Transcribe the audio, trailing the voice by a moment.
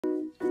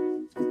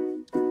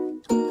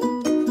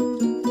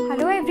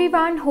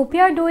everyone, hope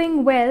you are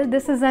doing well.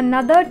 This is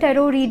another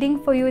tarot reading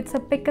for you. It's a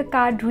pick a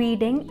card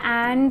reading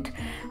and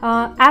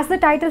as the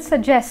title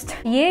suggests,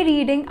 ये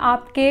reading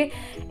आपके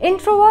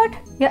introvert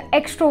या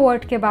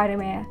extrovert के बारे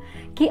में है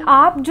कि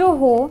आप जो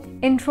हो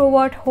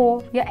introvert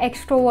हो या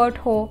extrovert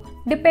हो,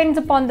 depends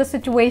upon the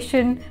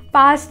situation,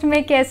 past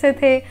में कैसे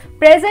थे,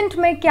 प्रेजेंट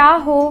में क्या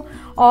हो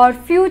और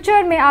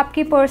फ्यूचर में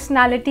आपकी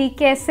पर्सनालिटी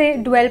कैसे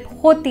डेवलप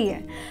होती है.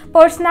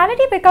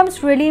 Personality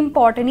becomes really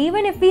important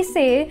even if we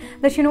say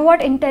that you know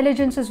what,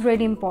 intelligence is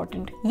really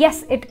important.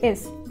 Yes, it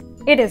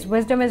is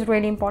wisdom is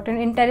really important,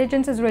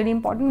 intelligence is really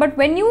important, but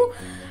when you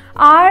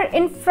are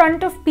in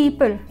front of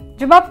people,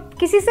 जब आप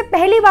किसी से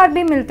पहली बार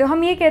भी मिलते हो,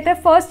 हम ये कहते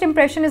हैं first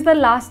impression is the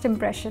last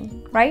impression,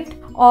 right.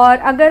 और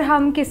अगर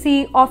हम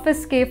किसी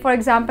ऑफिस के, for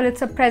example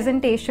it's a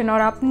presentation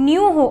और आप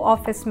न्यू हो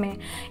ऑफिस में,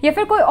 या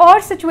फिर कोई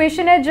और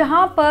सिचुएशन है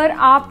जहाँ पर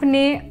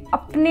आपने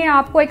अपने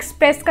आप को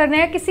एक्सप्रेस करना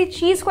है, किसी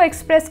चीज़ को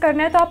एक्सप्रेस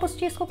करना है, तो आप उस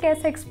चीज़ को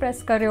कैसे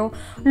एक्सप्रेस कर रहे हो,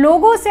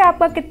 लोगों से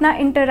आपका कितना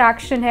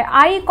इंटरेक्शन है,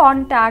 eye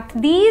contact,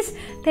 these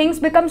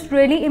things becomes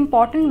really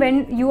important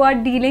when you are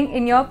dealing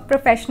in your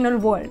professional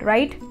world,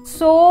 right.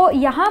 सो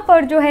यहाँ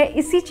पर जो है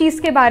इसी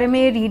चीज़ के बारे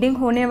में रीडिंग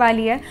होने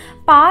वाली है.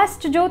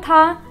 पास्ट जो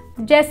था,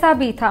 जैसा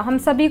भी था, हम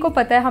सभी को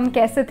पता है हम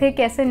कैसे थे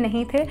कैसे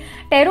नहीं थे.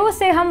 टैरो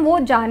से हम वो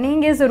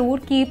जानेंगे ज़रूर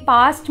कि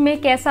पास्ट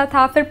में कैसा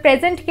था, फिर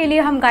प्रेजेंट के लिए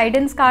हम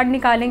गाइडेंस कार्ड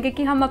निकालेंगे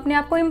कि हम अपने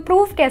आप को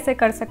इम्प्रूव कैसे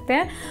कर सकते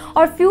हैं,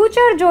 और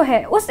फ्यूचर जो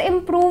है उस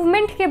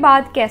इम्प्रूवमेंट के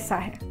बाद कैसा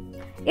है,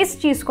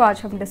 इस चीज़ को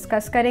आज हम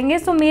डिस्कस करेंगे.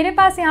 सो मेरे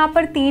पास यहाँ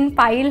पर 3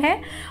 पाइल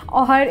हैं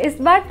और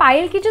इस बार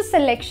पाइल की जो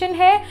सिलेक्शन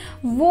है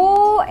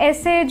वो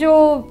ऐसे जो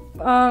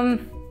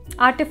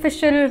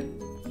आर्टिफिशियल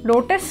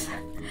लोटस,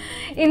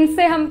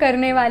 इनसे हम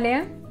करने वाले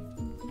हैं.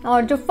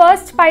 और जो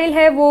फर्स्ट पाइल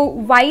है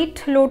वो वाइट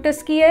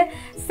लोटस की है,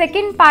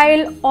 सेकंड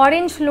पाइल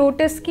ऑरेंज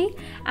लोटस की,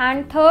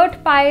 एंड थर्ड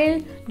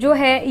पाइल जो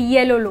है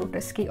येलो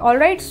लोटस की.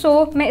 ऑलराइट,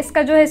 सो मैं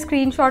इसका जो है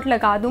स्क्रीनशॉट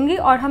लगा दूंगी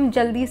और हम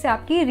जल्दी से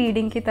आपकी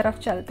रीडिंग की तरफ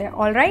चलते हैं.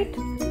 Alright,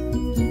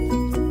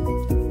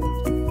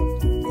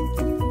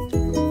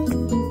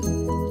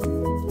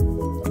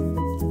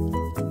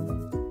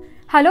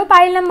 hello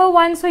pile number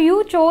 1. so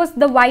you chose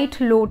the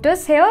white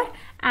lotus here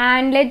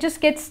and let's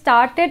just get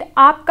started.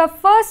 आपका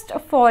फर्स्ट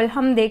ऑफ ऑल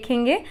हम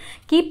देखेंगे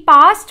कि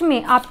पास्ट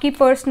में आपकी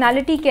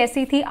पर्सनालिटी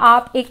कैसी थी,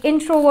 आप एक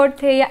इंट्रोवर्ट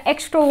थे या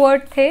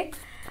एक्सट्रोवर्ट थे,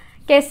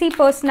 कैसी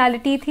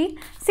पर्सनालिटी थी.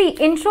 सी,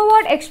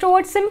 introvert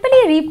extrovert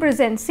simply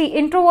represent, C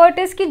introvert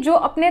is कि जो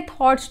अपने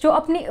थॉट्स, जो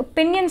अपनी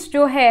ओपिनियंस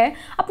जो है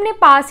अपने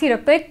पास ही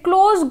रखता है, एक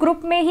क्लोज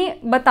ग्रुप में ही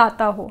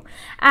बताता हो.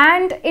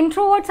 And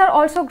introverts are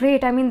also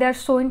great, I mean they are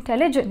so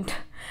intelligent.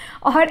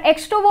 और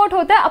एक्सट्रोवर्ट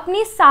होता है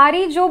अपनी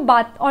सारी जो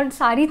बात, और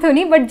सारी तो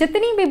नहीं बट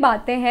जितनी भी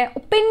बातें हैं,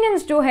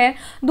 ओपिनियंस जो है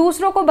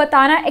दूसरों को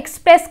बताना,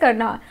 एक्सप्रेस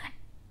करना.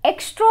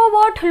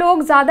 एक्सट्रोवर्ट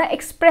लोग ज़्यादा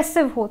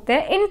एक्सप्रेसिव होते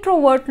हैं,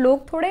 इंट्रोवर्ट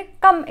लोग थोड़े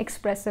कम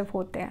एक्सप्रेसिव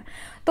होते हैं.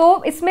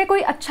 तो इसमें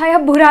कोई अच्छा या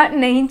बुरा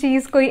नहीं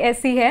चीज़ कोई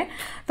ऐसी है.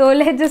 तो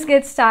लेट्स जस्ट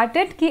गेट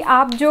स्टार्टेड कि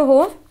आप जो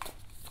हो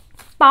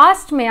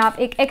पास्ट में आप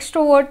एक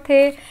एक्सट्रोवर्ट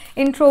थे,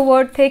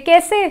 इंट्रोवर्ट थे,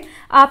 कैसे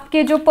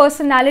आपके जो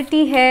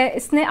पर्सनालिटी है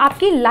इसने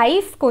आपकी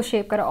लाइफ को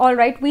शेप करा. All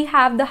right, we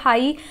have the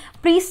high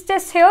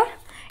priestess here,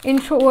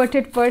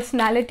 introverted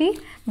personality.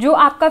 जो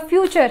आपका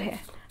फ्यूचर है,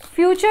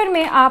 फ्यूचर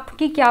में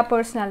आपकी क्या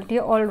पर्सनालिटी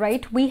है. All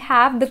right, we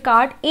have the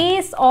card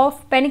S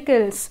of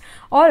pentacles.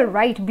 All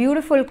right,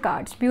 beautiful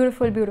cards,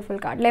 beautiful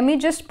card. Let me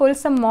just pull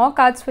some more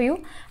cards for you.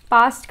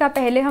 Past का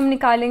पहले हम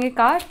निकालेंगे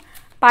कार्ड.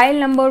 पाइल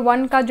नंबर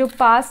 1 का जो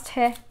पास्ट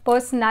है,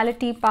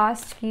 पर्सनालिटी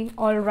पास्ट की.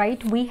 All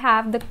right, we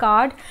have the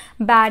card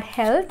bad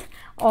health,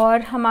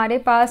 और हमारे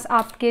पास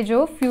आपके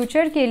जो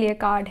फ्यूचर के लिए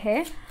कार्ड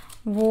है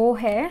वो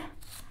है,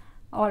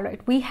 all right,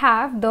 we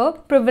have the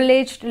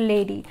privileged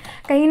lady.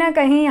 कहीं ना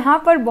कहीं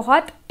यहाँ पर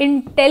बहुत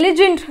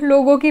इंटेलिजेंट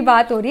लोगों की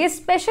बात हो रही है.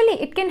 Specially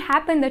it can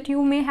happen that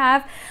you may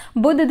have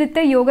Budh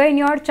Aditya yoga in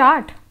your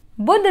chart.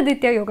 Budh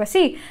Aditya yoga,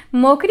 C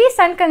mercury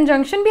sun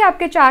conjunction भी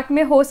आपके चार्ट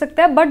में हो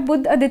सकता है, but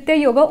Budh Aditya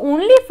yoga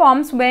only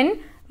forms when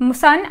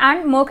sun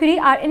and mercury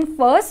are in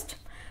 1st,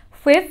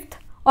 5th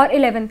और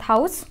 11th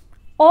हाउस.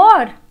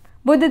 और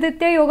बुध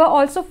Aditya yoga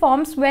also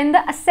forms when the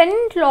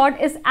ascendant lord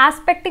is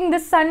aspecting the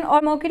sun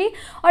or Mercury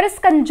or is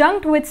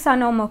conjunct with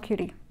sun or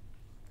Mercury,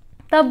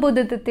 तब बुध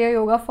Aditya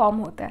yoga form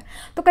होता है.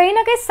 तो कहीं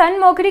ना कहीं सन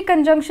mercury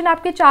conjunction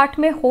आपके चार्ट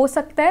में हो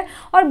सकता है,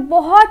 और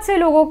बहुत से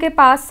लोगों के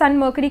पास सन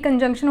मर्करी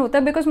कंजंक्शन होता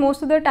है, because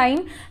most of the time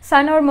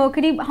सन और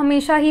मर्करी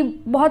हमेशा ही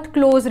बहुत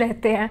क्लोज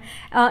रहते हैं.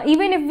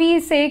 इवन इफ वी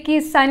से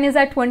कि सन is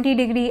eight 20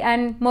 degree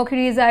and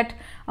mercury is eight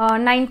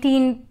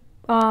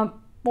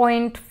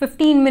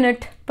 19.15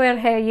 minute पर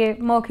है, ये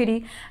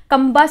मर्करी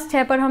कंबस्ट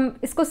है, पर हम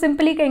इसको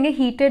सिंपली कहेंगे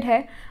हीटेड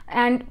है.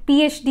 एंड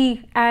PhD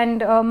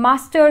एंड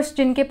मास्टर्स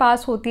जिनके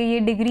पास होती है, ये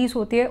डिग्रीज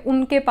होती है,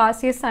 उनके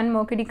पास ये सन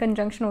मर्करी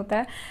कंजंक्शन होता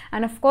है.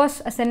 End of course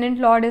ascendant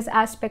Lord is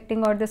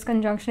expecting, और this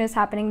conjunction is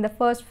happening the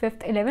 1st,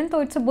 5th, 11th.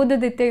 तो it's a Budh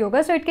Aditya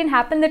yoga. So it can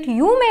happen that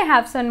you may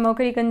have sun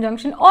mercury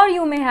conjunction और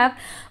you may have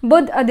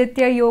Budh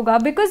Aditya yoga,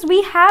 because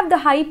we have the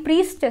high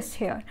priestess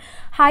here.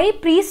 High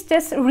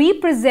priestess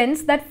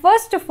represents that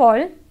first of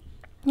all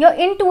your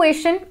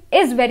intuition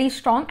is very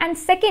strong and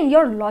second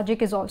your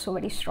logic is also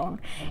very strong,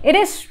 it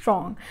is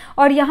strong.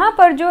 और यहाँ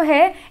पर जो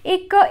है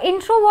एक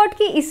introvert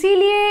की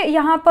इसीलिए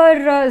यहाँ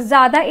पर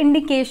ज़्यादा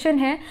इंडिकेशन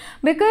है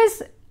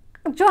बिकॉज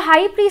जो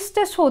हाई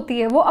प्रीस्टेस होती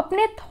है वो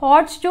अपने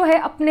थॉट्स जो है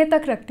अपने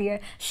तक रखती है।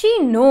 शी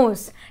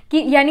नोज़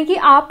कि यानी कि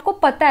आपको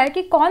पता है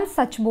कि कौन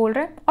सच बोल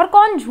रहा है और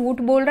कौन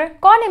झूठ बोल रहा है,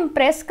 कौन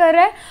इम्प्रेस कर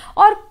रहा है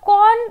और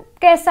कौन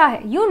कैसा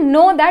है। You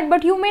know that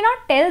but you may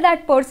not tell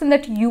that person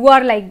that you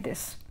are like this,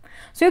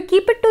 so you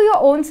keep it to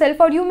your own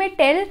self. और यू मे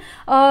टेल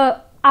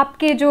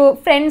आपके जो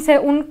फ्रेंड्स हैं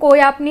उनको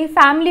या अपनी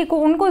फैमिली को,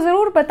 उनको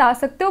ज़रूर बता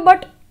सकते हो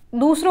बट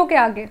दूसरों के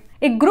आगे,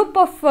 एक ग्रुप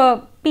ऑफ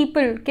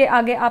पीपल के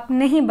आगे आप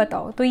नहीं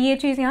बताओ। तो ये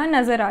चीज़ यहाँ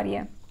नज़र आ रही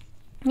है।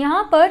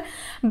 यहाँ पर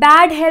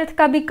बैड हेल्थ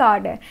का भी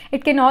कार्ड है।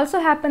 It can also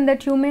happen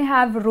that you may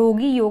have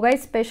रोगी yoga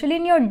specially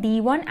in your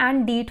D1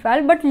 and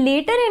D12 but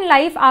later in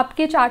life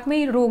आपके चार्ट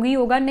में रोगी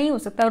योगा नहीं हो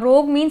सकता।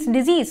 रोग मीन्स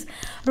डिजीज।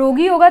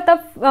 रोगी योगा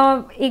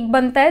तब एक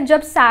बनता है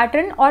जब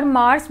सैटर्न और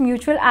मार्स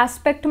म्यूचुअल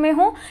एस्पेक्ट में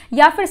हो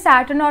या फिर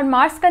सैटर्न और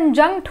मार्स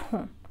कंजंक्ट हो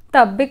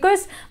तब,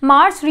 because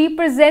Mars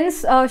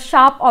represents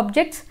sharp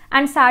objects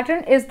and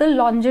Saturn is the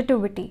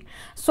longevity,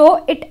 so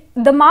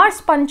the Mars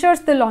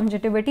punctures the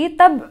longevity,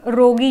 तब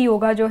रोगी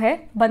योगा जो है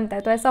बनता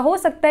है। तो ऐसा हो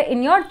सकता है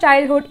in your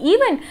childhood,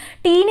 even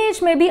teenage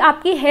में भी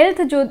आपकी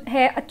हेल्थ जो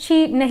है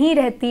अच्छी नहीं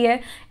रहती है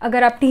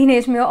अगर आप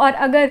टीनेज में हो। और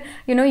अगर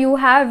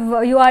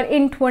you are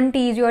in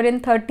 20s, you are in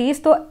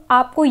 30s, तो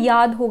आपको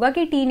याद होगा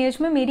कि टीनेज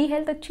में मेरी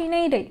हेल्थ अच्छी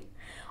नहीं रही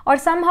और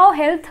somehow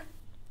health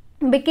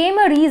became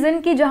a reason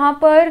कि जहाँ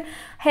पर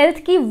हेल्थ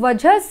की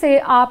वजह से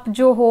आप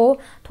जो हो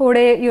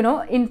थोड़े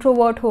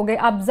इंट्रोवर्ट हो गए,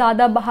 आप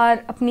ज़्यादा बाहर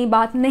अपनी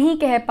बात नहीं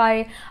कह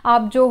पाए,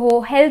 आप जो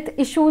हो हेल्थ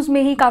इश्यूज़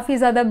में ही काफ़ी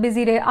ज़्यादा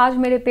बिजी रहे। आज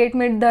मेरे पेट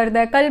में दर्द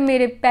है, कल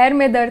मेरे पैर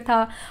में दर्द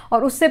था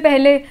और उससे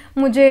पहले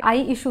मुझे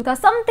आई इशू था,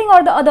 समथिंग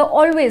और the other,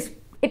 always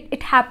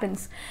it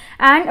happens.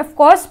 And of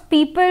course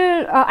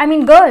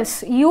people,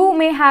 girls, you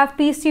may have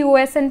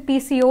PCOS and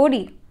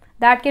PCOD.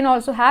 That can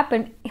also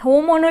happen.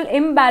 Hormonal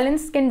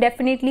imbalance can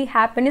definitely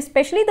happen,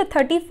 especially the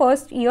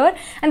 31st year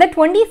and the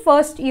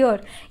 21st year.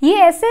 ये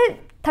ऐसे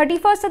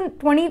 31st and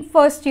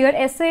 21st year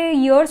ऐसे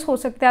years हो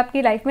सकते हैं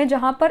आपकी life में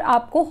जहाँ पर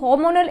आपको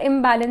hormonal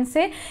imbalance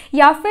से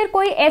या फिर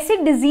कोई ऐसी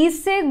disease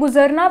से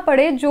गुजरना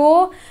पड़े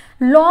जो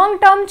long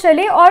term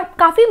चले और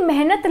काफ़ी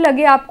मेहनत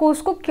लगे आपको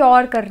उसको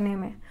क्योर करने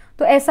में।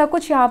 तो ऐसा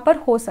कुछ यहाँ पर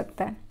हो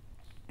सकता है।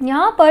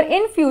 यहाँ पर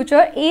in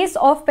future S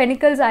of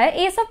pentacles आया।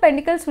 S of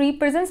pentacles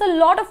represents a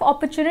lot of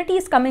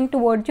opportunities coming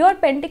towards you. और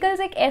पेंटिकल्स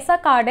एक ऐसा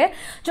कार्ड है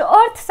जो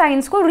अर्थ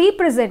साइंस को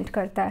रिप्रेजेंट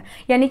करता है,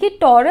 यानी कि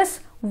taurus,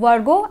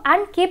 Virgo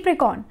and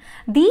Capricorn.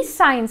 These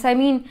signs,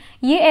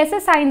 ये ऐसे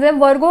साइंस है।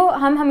 वर्गो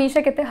हम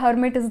हमेशा कहते हैं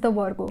hermit is the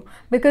Virgo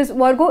because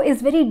Virgo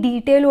is very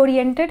detail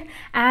oriented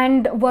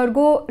and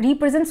Virgo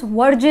represents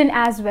virgin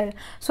as well.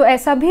 सो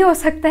ऐसा भी हो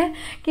सकता है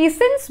कि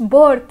since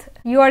birth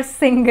you are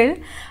single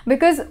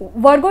because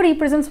Virgo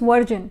represents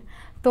virgin,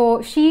 so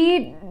she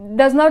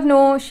does not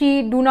know, she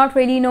do not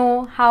really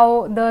know how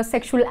the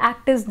sexual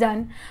act is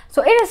done.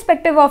 So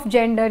irrespective of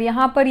gender,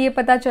 यहाँ पर ये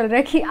पता चल रहा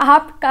है कि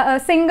आप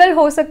single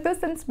हो सकते हो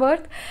since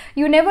birth.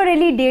 You never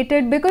really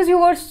dated because you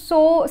were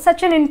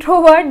such an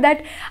introvert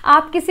that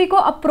आप किसी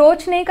को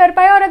approach नहीं कर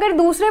पाए, और अगर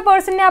दूसरे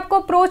person ने आपको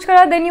approach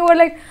करा then you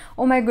were like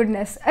oh my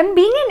goodness. And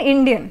being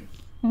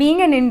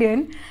an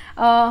Indian,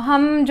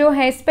 हम जो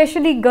है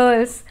especially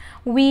girls,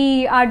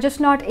 we are just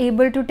not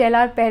able to tell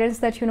our parents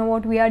that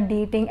what we are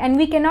dating, and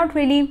we cannot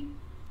really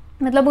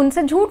मतलब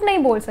उनसे झूठ नहीं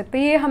बोल सकते,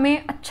 ये हमें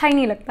अच्छा ही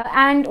नहीं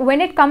लगता। And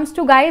when it comes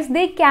to guys,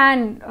 they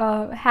can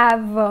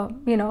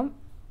have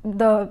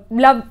the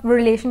love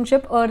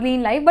relationship early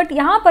in life. But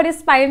यहाँ पर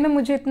इस फाइल में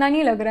मुझे इतना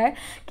नहीं लग रहा है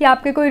कि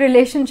आपके कोई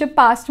रिलेशनशिप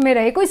पास्ट में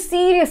रहे, कोई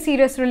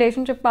सीरियस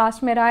रिलेशनशिप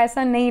पास्ट में रहा,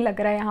 ऐसा नहीं लग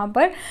रहा है यहाँ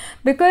पर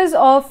because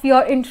of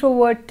your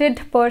introverted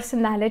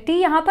personality.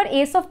 यहाँ पर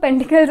एस ऑफ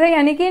पेंटिकल्स है,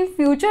 यानी कि in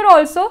future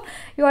also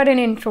you are an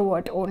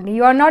introvert only,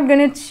 you are not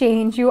gonna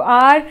change, you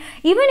are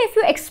even if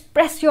you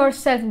express your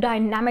self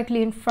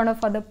dynamically in front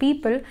of other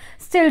people,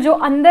 still जो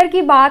अंदर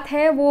की बात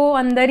है वो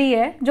अंदर ही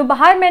है, जो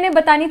बाहर मैंने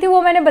बतानी थी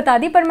वो मैंने बता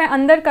दी, पर मैं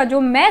अंदर का जो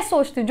मैं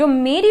सोचती हूँ, जो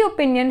मेरी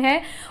ओपिनियन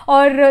है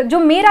और जो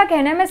मेरा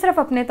कहना है, मैं सिर्फ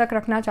अपने तक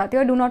रखना चाहती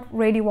हूँ। I do not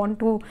really want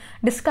to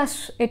discuss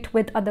it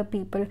with other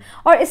people.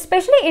 और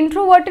specially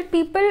introverted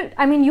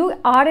people, you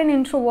are an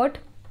introvert,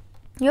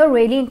 you are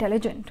really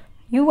intelligent,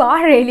 you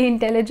are really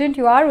intelligent,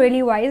 you are really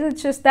wise,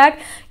 it's just that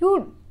you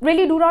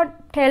really do not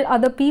tell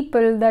other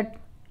people that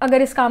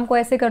अगर इस काम को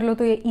ऐसे कर लो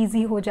तो ये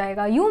easy हो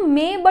जाएगा। You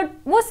may, but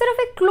वो सिर्फ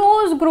एक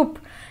close group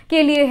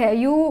के लिए है।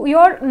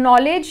 your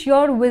knowledge,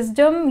 your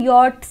wisdom,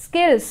 your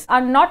skills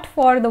are not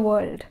for the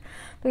world।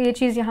 तो ये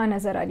चीज़ यहाँ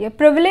नज़र आ रही है।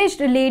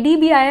 privileged lady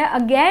भी आया,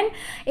 अगेन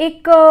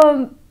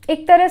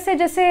एक तरह से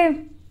जैसे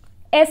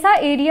ऐसा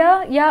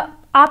एरिया या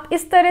आप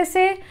इस तरह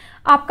से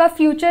आपका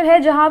फ्यूचर है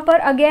जहाँ पर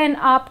अगेन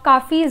आप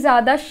काफ़ी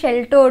ज़्यादा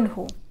शेल्टर्ड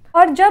हो,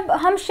 और जब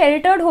हम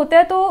शेल्टर्ड होते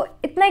हैं तो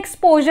इतना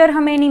एक्सपोजर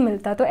हमें नहीं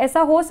मिलता। तो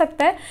ऐसा हो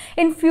सकता है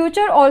in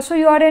future also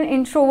you are an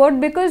introvert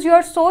because you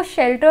are so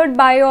sheltered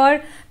by your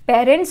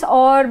parents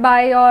or by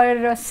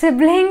your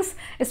siblings,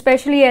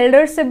 especially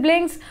elder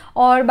siblings,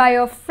 or by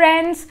your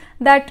friends,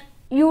 that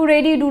you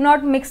really do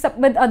not mix up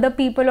with other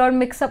people or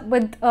mix up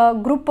with a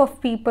group of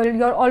people,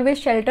 you are always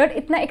sheltered,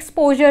 इतना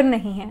exposure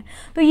नहीं है।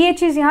 तो ये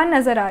चीज़ यहाँ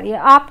नज़र आ रही है।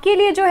 आपके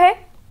लिए जो है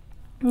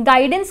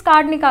गाइडेंस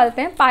कार्ड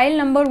निकालते हैं। पाइल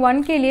नंबर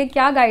 1 के लिए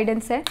क्या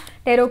गाइडेंस है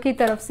टेरो की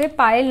तरफ से?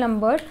 पाइल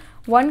नंबर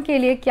 1 के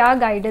लिए क्या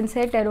गाइडेंस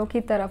है टेरो की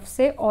तरफ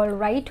से? All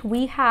right,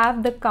 we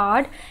have the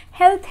card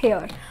health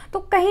hair. तो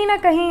कहीं ना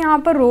कहीं यहाँ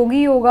पर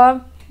रोगी योगा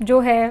जो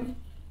है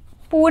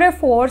पूरे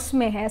फोर्स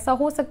में है। ऐसा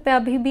हो सकता है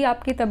अभी भी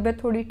आपकी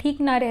तबीयत थोड़ी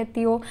ठीक ना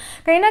रहती हो,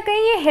 कहीं ना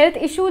कहीं ये हेल्थ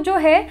इशू जो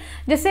है,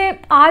 जैसे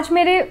आज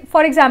मेरे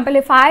for example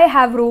if I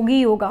have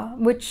रोगी योगा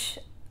विच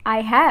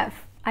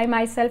आई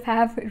माई सेल्फ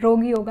हैव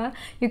रोगी योगा,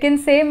 यू कैन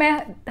से मैं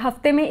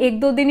हफ्ते में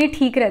 1-2 दिन ही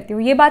ठीक रहती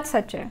हूँ, ये बात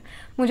सच है।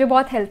 मुझे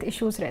बहुत हेल्थ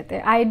इश्यूज़ रहते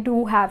हैं। आई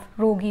डू हैव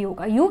रोगी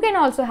yoga, you can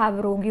also have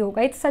रोगी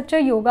yoga. It's such a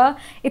yoga,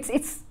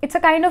 it's a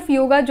kind of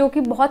yoga जो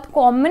कि बहुत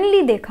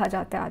कॉमनली देखा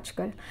जाता है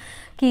आजकल,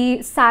 कि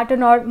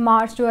सैटर्न और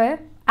मार्स जो है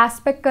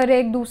एस्पेक्ट करे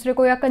एक दूसरे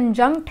को या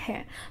कंजंक्ट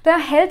है। तो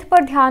यहाँ हेल्थ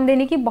पर ध्यान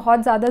देने की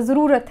बहुत ज़्यादा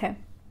ज़रूरत है।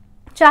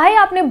 चाहे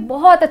आपने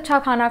बहुत अच्छा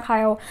खाना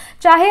खाया हो,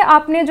 चाहे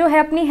आपने जो है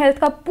अपनी हेल्थ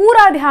का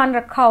पूरा ध्यान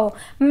रखा हो,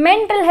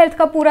 मेंटल हेल्थ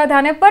का पूरा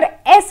ध्यान है, पर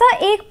ऐसा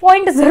एक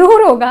पॉइंट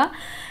ज़रूर होगा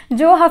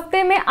जो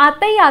हफ्ते में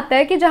आता ही आता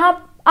है कि जहाँ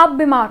आप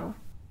बीमार हो,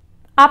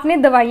 आपने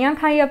दवाइयाँ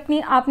खाई अपनी,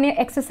 आपने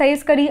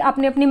एक्सरसाइज करी,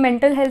 आपने अपनी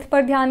मेंटल हेल्थ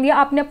पर ध्यान दिया,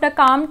 आपने अपना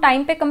काम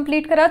टाइम पे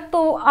कंप्लीट करा,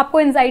 तो आपको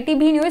एंजाइटी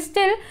भी नहीं हुई,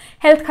 स्टिल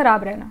हेल्थ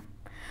ख़राब रहना।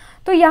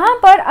 तो यहाँ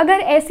पर अगर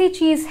ऐसी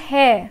चीज़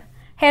है,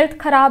 हेल्थ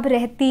ख़राब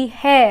रहती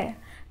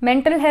है,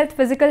 mental health,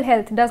 physical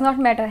health, does not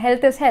matter,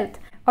 health is health,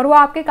 और वो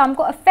आपके काम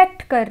को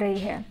अफेक्ट कर रही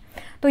है,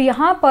 तो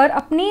यहाँ पर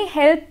अपनी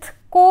हेल्थ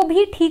को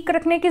भी ठीक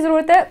रखने की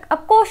ज़रूरत है।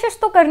 अब कोशिश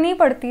तो करनी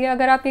पड़ती है।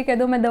 अगर आप ये कह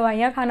दो मैं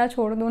दवाइयाँ खाना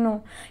छोड़ दूँ, no,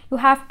 you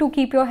have to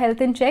keep your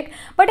health in check,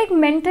 but एक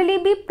मेंटली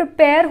भी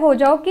प्रिपेयर हो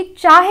जाओ कि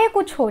चाहे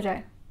कुछ हो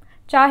जाए,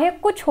 चाहे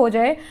कुछ हो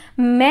जाए,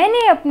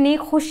 मैंने अपनी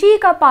खुशी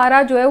का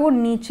पारा जो है वो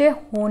नीचे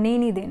होने ही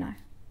नहीं देना है,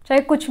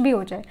 चाहे कुछ भी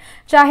हो जाए,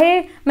 चाहे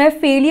मैं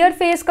फेलियर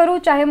फेस करूं,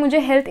 चाहे मुझे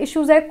हेल्थ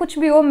इश्यूज है, कुछ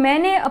भी हो,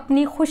 मैंने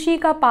अपनी खुशी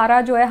का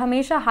पारा जो है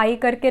हमेशा हाई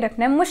करके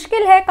रखना है।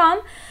 मुश्किल है काम,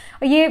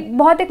 ये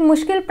बहुत एक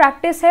मुश्किल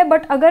प्रैक्टिस है,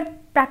 बट अगर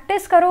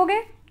प्रैक्टिस करोगे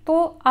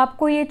तो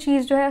आपको ये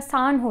चीज़ जो है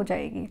आसान हो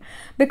जाएगी,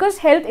 बिकॉज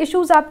हेल्थ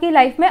इश्यूज आपकी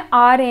लाइफ में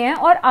आ रहे हैं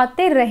और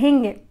आते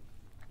रहेंगे।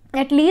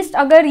 एटलीस्ट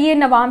अगर ये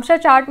नवांशा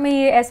चार्ट में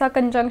ये ऐसा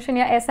कंजंक्शन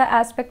या ऐसा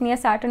एस्पेक्ट नहीं है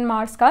सैटर्न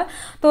मार्स का,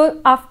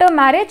 तो आफ्टर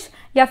मैरिज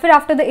या फिर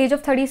आफ्टर द एज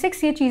ऑफ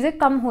 36 ये चीज़ें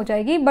कम हो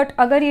जाएगी। बट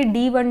अगर ये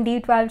D1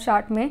 D12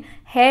 चार्ट में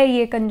है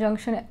ये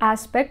कंजंक्शन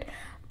एस्पेक्ट,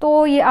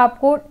 तो ये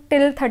आपको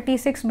टिल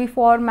 36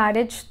 बिफोर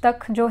मैरिज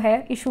तक जो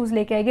है इश्यूज़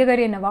लेके आएगी। अगर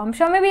ये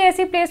नवांशा में भी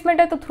ऐसी प्लेसमेंट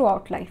है तो थ्रू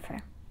आउट लाइफ है,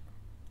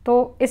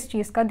 तो इस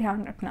चीज़ का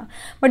ध्यान रखना।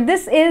 But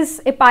this is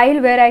a pile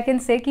where I can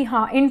say कि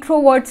हाँ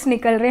इंट्रोवर्ट्स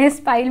निकल रहे हैं इस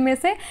पाइल में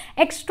से,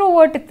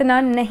 एक्सट्रोवर्ट इतना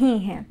नहीं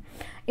है,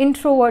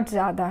 इंट्रोवर्ट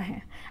ज़्यादा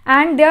है।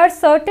 And there are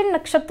certain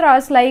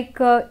nakshatras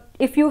like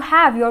if you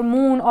have your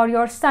moon or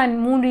your sun,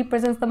 moon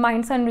represents the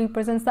mind, sun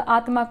represents the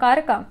atma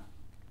karaka.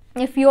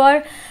 If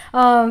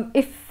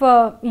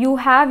you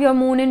have your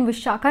moon in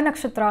Vishakha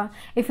nakshatra,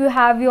 if you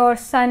have your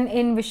sun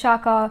in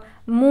Vishakha,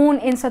 moon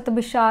in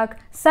Satabhishak,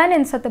 sun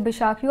in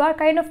Satabhishak, you are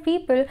kind of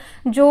people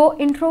जो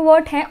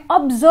introvert हैं,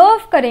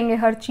 observe करेंगे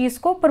हर चीज़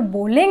को पर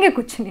बोलेंगे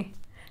कुछ नहीं।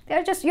 They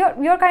are just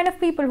you're kind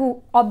of people who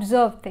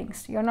observe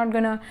things. You're not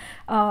gonna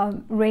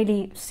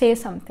really say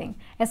something.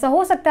 ऐसा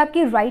हो सकता है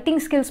आपकी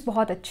writing skills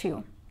बहुत अच्छी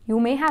हो. You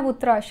may have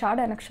Uttara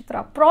Ashada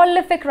Nakshatra.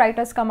 Prolific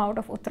writers come out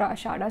of Uttara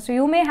Ashada. So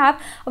you may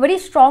have a very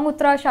strong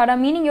Uttara Ashada,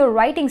 meaning your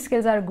writing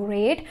skills are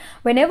great.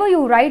 Whenever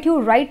you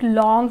write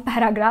long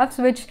paragraphs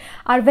which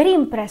are very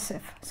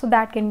impressive. So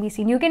that can be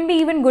seen. You can be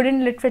even good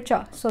in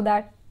literature. So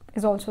that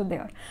is also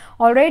there.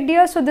 Alright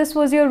dear, so this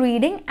was your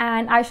reading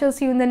and I shall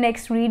see you in the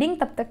next reading.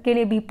 Tab tak ke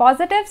liye be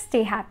positive,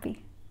 stay happy.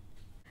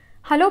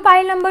 Hello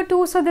pile number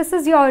 2, so this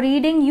is your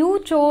reading. You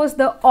chose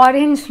the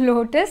orange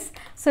lotus.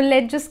 So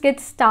let's just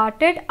get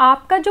started.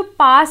 आपका जो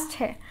past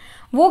है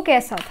वो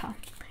कैसा था?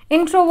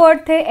 Introvert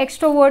थे,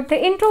 extrovert थे?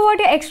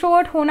 Introvert या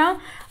extrovert होना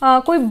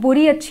कोई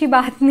बुरी अच्छी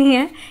बात नहीं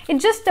है,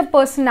 it's just a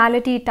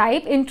personality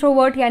type.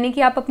 Introvert यानी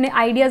कि आप अपने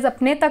आइडियाज़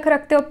अपने तक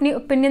रखते हो, अपनी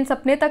ओपिनियंस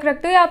अपने तक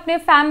रखते हो, या अपने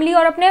फैमिली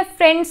और अपने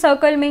फ्रेंड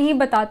सर्कल में ही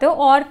बताते हो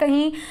और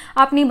कहीं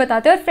आप नहीं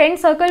बताते हो। और फ्रेंड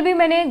सर्कल भी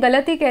मैंने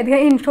गलत ही कह दिया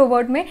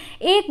इंट्रोवर्ट में,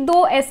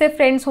 1-2 ऐसे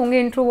फ्रेंड्स होंगे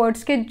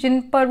इंट्रोवर्ट्स के जिन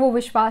पर वो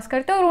विश्वास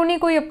करते हैं और उन्हीं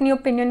कोई अपनी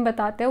ओपिनियन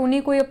बताते हैं,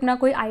 उन्हीं कोई अपना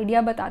कोई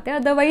आइडिया बताते हैं,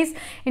 अदरवाइज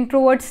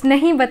इंट्रोवर्ट्स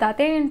नहीं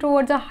बताते।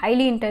 Introverts are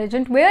highly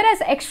intelligent, where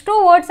as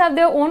extroverts have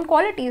their own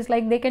qualities,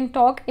 like they can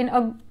talk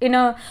in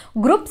a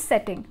group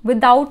setting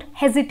without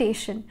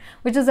hesitation,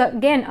 which is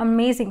again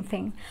amazing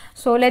thing.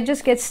 So let's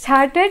just get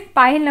started.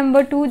 Pile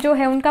number 2 जो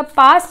है उनका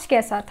past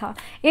कैसा था?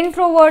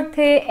 Introvert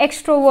थे,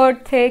 extrovert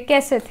थे,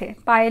 कैसे थे?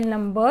 Pile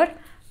number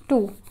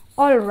 2.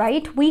 All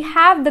right, we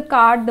have the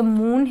card the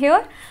moon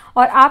here.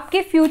 और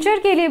आपके फ्यूचर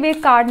के लिए भी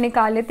एक कार्ड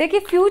निकाल लेते हैं कि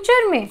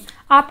फ्यूचर में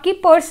आपकी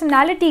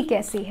पर्सनालिटी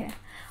कैसी है,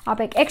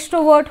 आप एक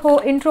एक्सट्रोवर्ट हो,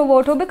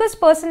 इंट्रोवर्ट हो, बिकॉज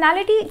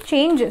पर्सनैलिटी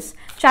चेंजेस।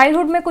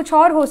 चाइल्डहुड में कुछ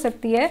और हो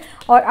सकती है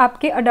और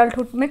आपके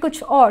अडल्टहुड में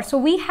कुछ और। So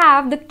we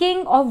have the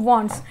king of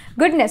wands.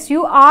 Goodness,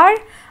 you are,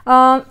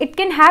 it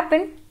can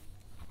happen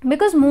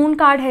because moon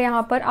card है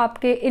यहाँ पर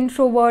आपके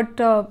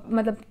इंट्रोवर्ट,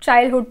 मतलब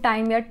चाइल्डहुड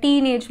टाइम या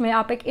टीन एज में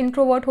आप एक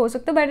इंट्रोवर्ट हो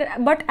सकते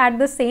हो, but at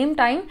the same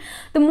time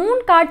the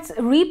moon cards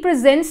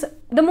represents,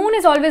 the moon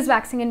is always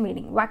waxing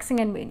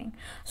and वेनिंग।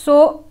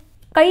 सो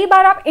कई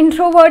बार आप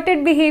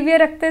इंट्रोवर्टेड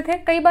बिहेवियर रखते थे,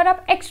 कई बार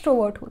आप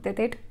एक्सट्रोवर्ट होते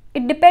थे।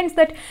 इट डिपेंड्स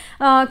दैट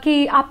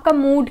कि आपका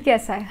मूड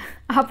कैसा है,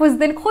 आप उस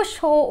दिन खुश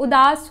हो,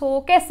 उदास हो,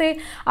 कैसे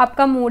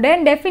आपका मूड है।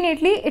 And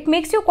definitely it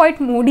makes you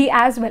quite Moody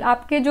as well.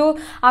 आपके जो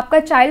आपका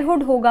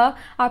चाइल्डहुड होगा,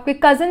 आपके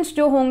कजन्स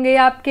जो होंगे,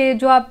 आपके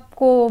जो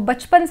आपको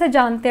बचपन से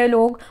जानते हैं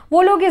लोग,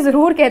 वो लोग ये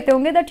ज़रूर कहते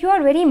होंगे that you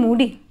are very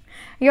Moody,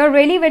 you are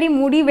really very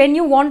moody. When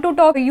you want to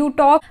talk, you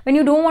talk.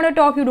 When you don't want to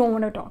talk, you don't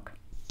want to talk.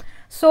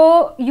 So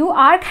you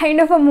are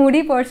kind of a moody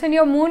person.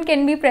 Your moon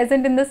can be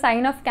present in the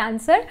sign of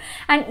Cancer,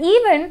 and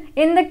even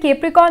in the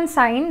Capricorn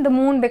sign the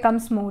moon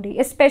becomes moody,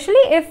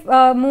 especially if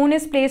moon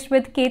is placed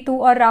with Ketu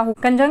or Rahu.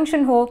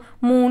 Conjunction हो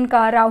moon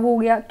का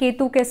राहु या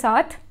केतु के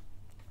साथ,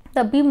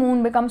 तभी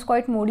moon becomes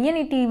quite Moody and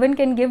it even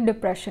can give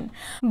depression.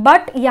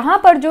 But यहाँ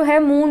पर जो है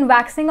मून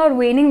वैक्सिंग और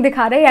वेनिंग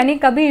दिखा रहे हैं, यानी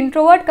कभी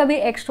इंट्रोवर्ट कभी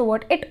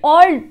extrovert. It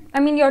all,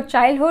 I mean your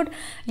childhood,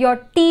 your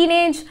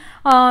teenage,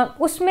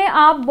 उसमें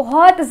आप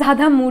बहुत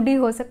ज़्यादा मूडी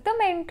हो सकते हो।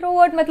 मैं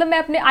इंट्रोवर्ट मतलब मैं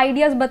अपने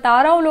आइडियाज़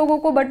बता रहा हूँ लोगों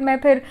को, बट मैं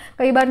फिर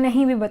कई बार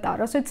नहीं भी बता रहा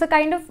हूँ। So it's a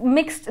kind of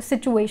mixed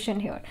situation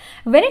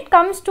here. When it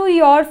comes to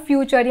your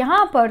future,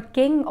 यहाँ पर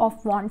किंग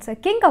ऑफ वॉन्ड्स है।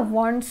 King of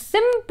wands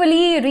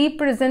simply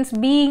represents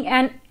being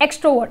an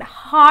extrovert,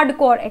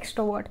 hardcore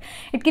extrovert.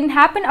 It can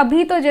happen,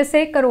 अभी तो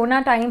जैसे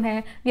कोरोना टाइम है,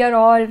 we are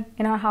all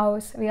in our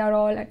house, we are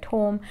all at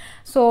home,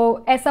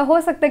 सो ऐसा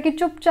हो सकता है कि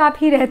चुपचाप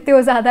ही रहते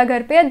हो ज़्यादा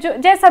घर पे, या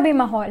जैसा भी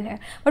माहौल है।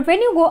 But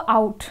when you go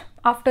out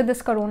after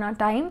this corona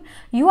time,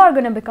 you are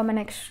going to become an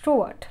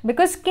extrovert,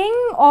 because king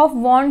of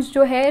wands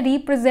जो है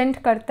represent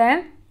करता है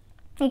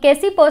एक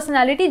ऐसी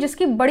पर्सनालिटी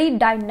जिसकी बड़ी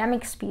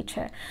डायनामिक स्पीच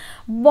है,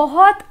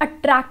 बहुत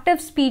अट्रैक्टिव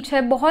स्पीच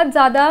है, बहुत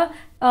ज़्यादा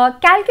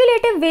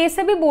कैलकुलेटिव वे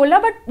से भी बोलना,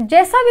 बट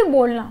जैसा भी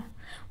बोलना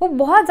वो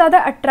बहुत ज़्यादा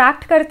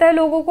अट्रैक्ट करता है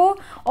लोगों को,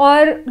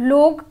 और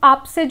लोग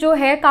आपसे जो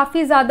है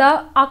काफ़ी ज़्यादा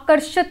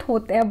आकर्षित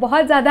होते हैं,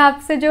 बहुत ज़्यादा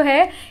आपसे जो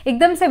है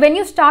एकदम से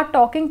when you start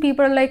talking,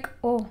 people are like,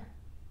 oh,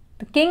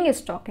 the king is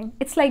talking.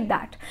 It's like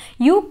that.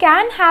 You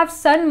can have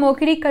Sun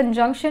Mercury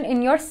conjunction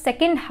in your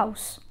second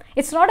house.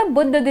 It's not a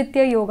Buddha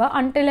Ditya yoga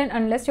until and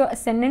unless your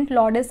ascendant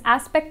lord is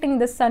aspecting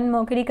the Sun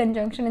Mercury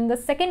conjunction in the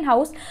second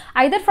house,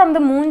 either from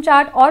the moon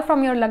chart or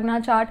from your Lagna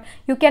chart.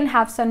 You can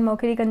have Sun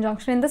Mercury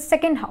conjunction in the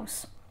second house.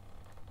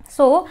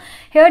 So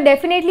here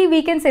definitely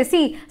we can say,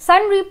 see,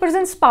 Sun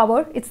represents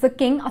power, it's the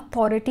king,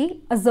 authority,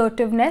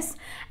 assertiveness,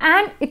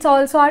 and it's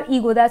also our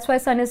ego. That's why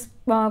Sun is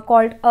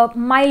called a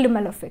mild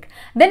malefic.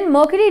 Then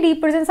Mercury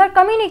represents our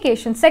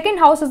communication. Second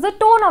house is the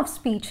tone of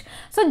speech.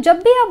 So जब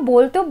भी आप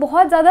बोलते हो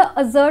बहुत ज़्यादा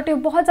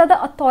assertive, बहुत ज़्यादा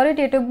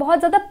authoritative, बहुत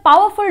ज़्यादा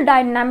powerful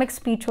dynamic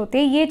speech होती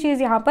है, ये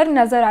चीज़ यहाँ पर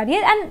नज़र आ रही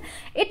है। And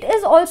it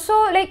is also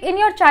like in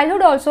your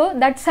childhood also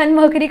that Sun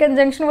Mercury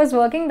conjunction was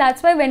working.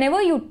 That's why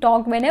whenever you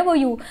talk, whenever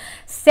you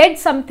said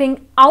something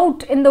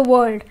out in the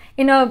world,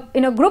 in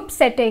a group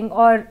setting,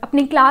 और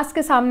अपनी class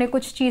के सामने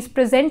कुछ चीज़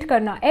present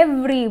करना,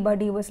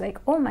 everybody was like,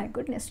 oh my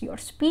goodness, your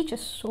speech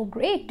is so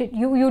great,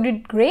 you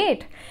did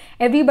great,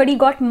 everybody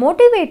got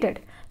motivated.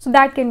 So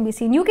that can be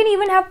seen. You can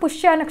even have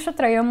Pushya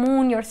Nakshatra, your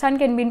moon, your sun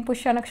can be in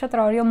Pushya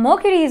Nakshatra, or your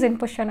Mercury is in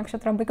Pushya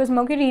Nakshatra, because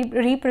Mercury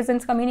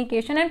represents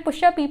communication, and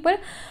Pushya people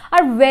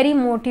are very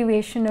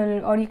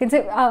motivational, or you can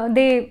say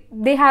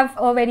they have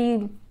a very,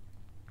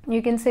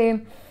 you can say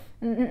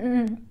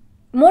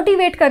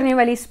motivate करने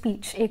वाली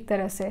speech एक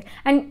तरह से।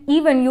 And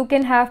even you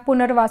can have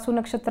पुनर्वासु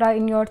नक्षत्र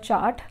in your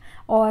chart,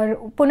 और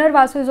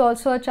पुनर्वासु is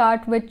also a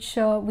chart which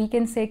we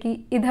can say कि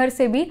इधर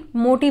से भी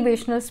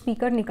मोटिवेशनल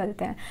स्पीकर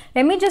निकलते हैं।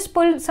 Let me just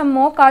pull some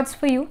more cards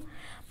for you,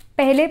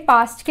 पहले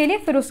पास्ट के लिए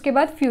फिर उसके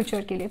बाद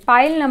फ्यूचर के लिए।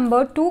 पाइल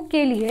नंबर 2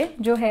 के लिए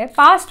जो है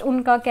पास्ट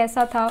उनका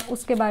कैसा था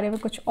उसके बारे में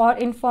कुछ और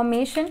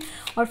इन्फॉर्मेशन,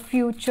 और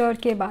फ्यूचर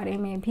के बारे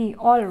में भी।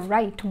 All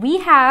right, we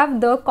have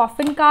the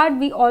coffin card,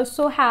 we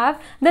also have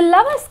the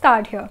lovers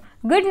card here.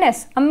 Goodness,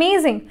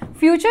 amazing.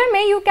 Future में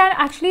you can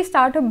actually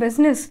start a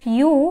business.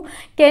 You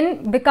can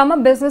become a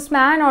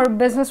businessman or a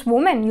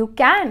businesswoman. You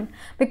can,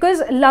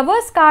 because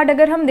lovers card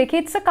अगर हम देखें,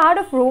 it's a card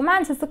of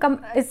romance.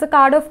 It's a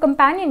card of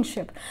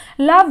companionship.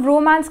 Love,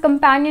 romance,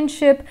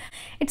 companionship.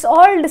 It's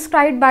all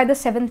described by the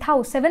 7th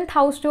house. 7th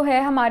house जो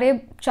है हमारे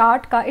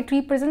chart का, it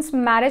represents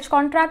marriage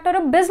contract or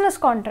a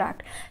business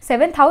contract.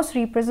 7th house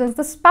represents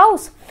the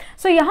spouse.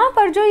 So यहाँ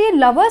पर जो ये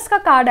lovers का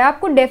card है,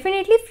 आपको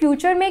definitely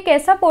future में एक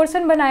ऐसा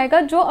पर्सन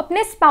बनाएगा जो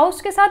अपने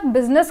स्पाउस के साथ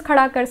बिजनेस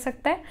खड़ा कर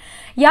सकता है,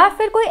 या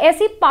फिर कोई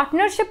ऐसी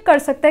पार्टनरशिप कर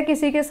सकता है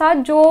किसी के साथ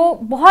जो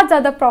बहुत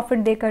ज़्यादा प्रॉफिट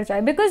देकर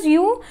जाए, because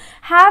you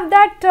have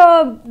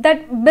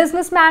that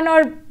businessman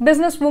और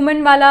बिजनेस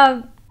वुमन वाला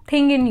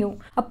thing in you,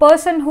 a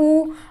person who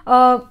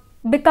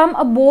become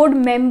a board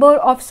member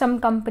of some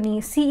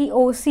company,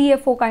 CEO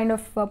CFO kind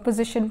of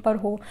position पर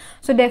हो।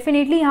 सो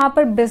डेफिनेटली यहाँ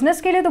पर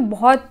बिजनेस के लिए तो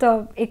बहुत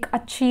एक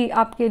अच्छी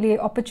आपके लिए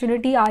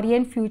अपॉर्चुनिटी आ रही है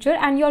in future,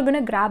 and you are gonna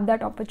grab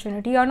that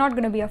opportunity, you are not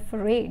gonna be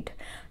afraid.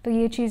 तो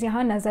ये चीज़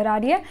यहाँ नज़र आ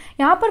रही है।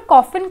 यहाँ पर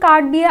कॉफिन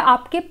कार्ड भी है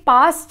आपके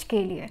पास्ट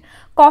के लिए।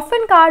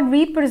 कॉफिन कार्ड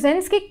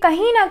रिप्रेजेंट्स कि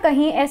कहीं ना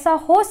कहीं ऐसा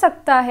हो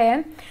सकता है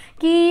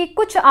कि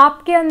कुछ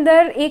आपके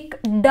अंदर एक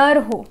डर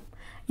हो,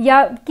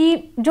 या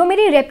कि जो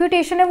मेरी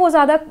रेप्यूटेशन है वो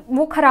ज़्यादा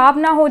वो ख़राब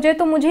ना हो जाए,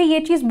 तो मुझे ये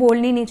चीज़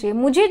बोलनी नहीं चाहिए।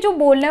 मुझे जो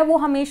बोलना है वो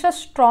हमेशा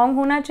स्ट्रांग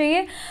होना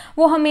चाहिए,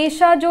 वो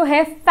हमेशा जो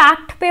है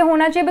फैक्ट पे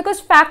होना चाहिए,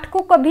 बिकॉज फैक्ट को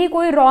कभी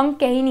कोई रॉन्ग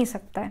कह ही नहीं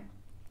सकता है।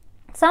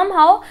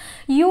 Somehow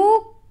you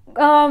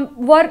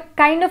were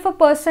kind of a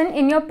person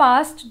in your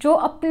past जो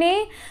अपने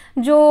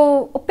जो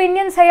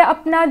ओपिनियंस है या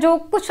अपना जो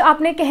कुछ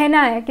आपने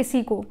कहना है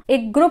किसी को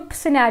एक ग्रुप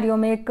सिनेरियो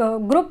में, एक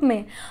ग्रुप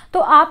में, तो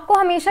आपको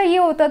हमेशा ये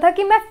होता था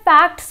कि मैं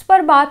फैक्ट्स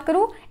पर बात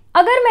करूं।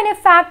 अगर मैंने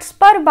फैक्ट्स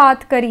पर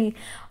बात करी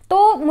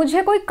तो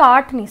मुझे कोई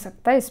काट नहीं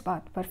सकता इस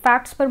बात पर,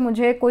 फैक्ट्स पर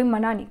मुझे कोई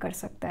मना नहीं कर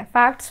सकता है।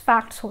 फैक्ट्स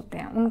फैक्ट्स होते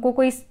हैं, उनको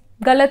कोई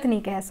गलत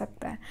नहीं कह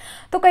सकता है।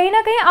 तो कहीं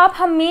ना कहीं आप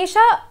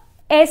हमेशा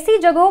ऐसी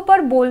जगहों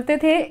पर बोलते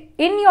थे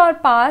इन योर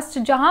पास्ट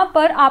जहाँ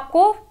पर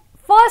आपको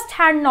फर्स्ट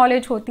हैंड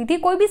नॉलेज होती थी,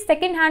 कोई भी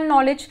सेकंड हैंड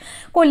नॉलेज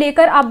को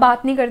लेकर आप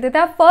बात नहीं करते थे,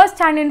 आप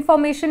फर्स्ट हैंड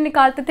इंफॉर्मेशन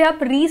निकालते थे, आप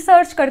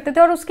रिसर्च करते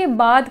थे और उसके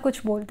बाद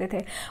कुछ बोलते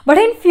थे। But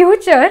in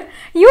future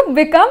you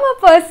become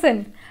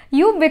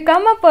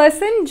a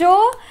person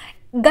जो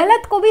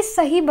गलत को भी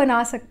सही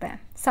बना सकता है।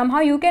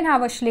 somehow you can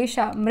have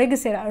Ashlesha,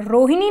 Mrigasira,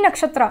 Rohini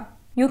Nakshatra.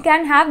 You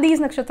can have these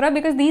nakshatras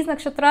because these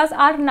nakshatras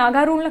are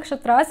Naga rule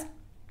nakshatras.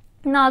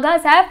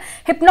 Nagas have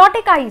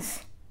hypnotic eyes.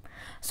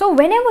 So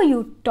whenever you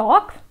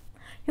talk,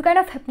 you kind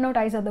of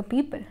hypnotize other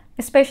people.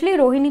 Especially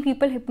Rohini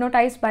people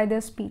hypnotized by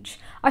their speech.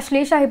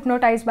 Ashlesha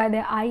hypnotized by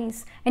their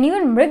eyes. And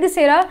even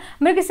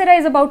Mrigasira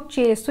is about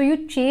chase. So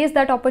you chase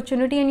that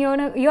opportunity and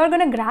you're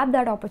gonna grab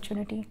that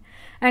opportunity.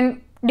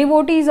 And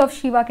devotees of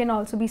Shiva can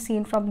also be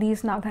seen from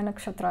these Naga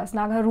nakshatras,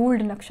 Naga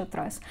ruled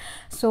nakshatras.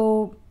 So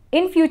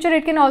in future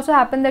it can also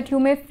happen that you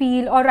may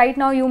feel, or right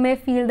now you may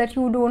feel that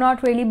you do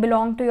not really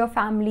belong to your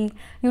family,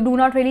 you do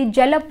not really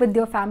gel up with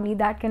your family.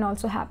 That can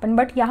also happen.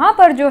 But यहाँ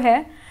पर जो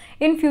है,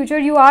 in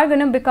future you are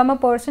gonna become a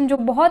person जो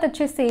बहुत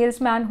अच्छे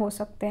salesman हो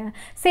सकते हैं.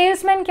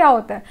 सेल्समैन क्या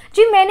होता है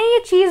जी, मैंने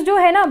ये चीज़ जो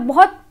है ना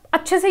बहुत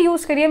अच्छे से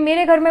यूज़ करिए,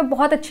 मेरे घर में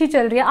बहुत अच्छी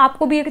चल रही है,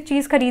 आपको भी एक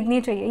चीज़ खरीदनी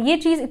चाहिए, ये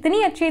चीज़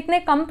इतनी अच्छी, इतने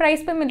कम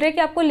प्राइस पे मिल रही है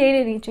कि आपको ले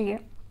लेनी चाहिए.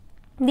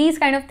 These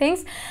kind of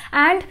things,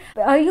 and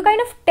you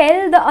kind of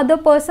tell the other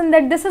person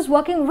that this is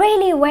working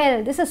really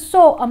well, this is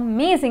so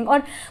amazing.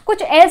 और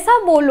कुछ ऐसा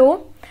बोलो,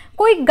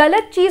 कोई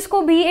गलत चीज़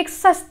को भी, एक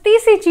सस्ती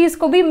सी चीज़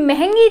को भी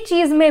महंगी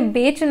चीज़ में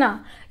बेचना.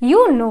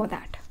 You know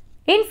that.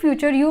 In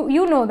future,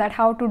 you know that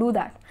how to do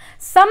that.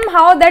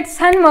 Somehow that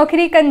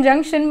Sun-Mercury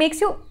conjunction makes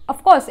you,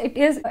 of course,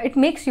 it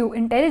makes you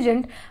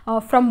intelligent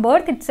from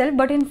birth itself,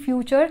 but in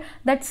future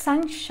that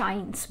sun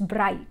shines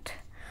bright.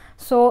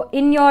 So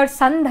in your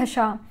Sun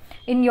Dasha,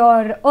 in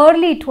your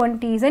early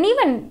 20s and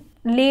even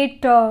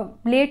late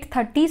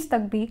 30s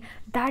tak bhi,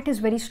 that is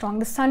very strong.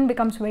 The sun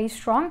becomes very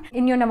strong.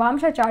 In your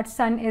Navamsha chart,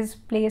 sun is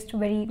placed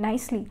very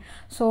nicely.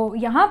 So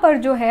यहाँ पर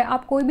जो है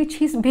आप कोई भी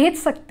चीज़ बेच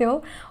सकते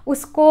हो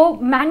उसको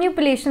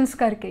manipulations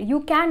करके.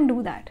 You can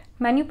do that.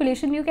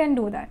 Manipulation, you can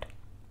do that.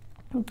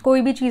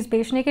 कोई भी चीज़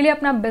बेचने के लिए,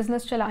 अपना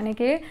बिजनेस चलाने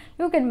के लिए,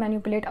 you can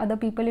manipulate other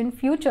people in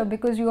future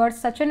because you are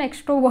such an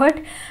extrovert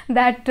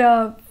that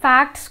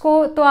facts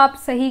को तो आप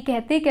सही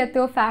कहते ही कहते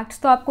हो,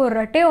 फैक्ट्स तो आपको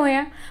रटे हुए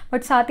हैं,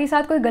 बट साथ ही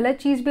साथ कोई गलत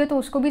चीज़ भी है तो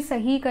उसको भी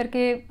सही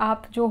करके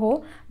आप जो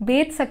हो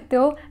बेच सकते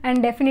हो.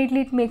 And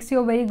definitely it makes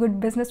you a very good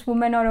business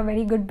woman और a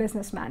very good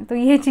business man. तो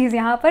ये चीज़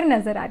यहाँ पर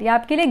नज़र आ रही है.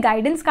 आपके लिए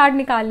गाइडेंस कार्ड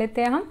निकाल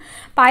लेते हैं हम.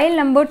 पाइल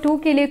नंबर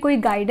 2 के लिए कोई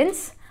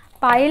guidance.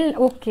 Pile,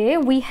 okay,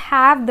 we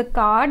have the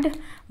card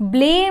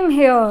blame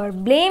hair,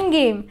 blame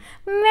game.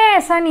 मैं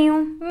ऐसा नहीं हूँ,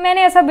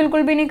 मैंने ऐसा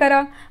बिल्कुल भी नहीं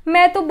करा,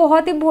 मैं तो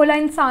बहुत ही भोला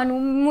इंसान हूँ,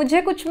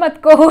 मुझे कुछ मत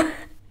कहो.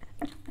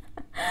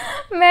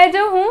 मैं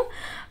जो हूँ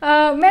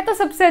मैं तो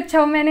सबसे अच्छा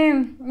हूँ,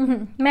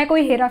 मैं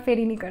कोई हेरा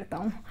फेरी नहीं करता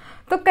हूँ.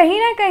 तो कहीं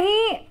ना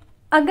कहीं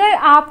अगर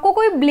आपको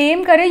कोई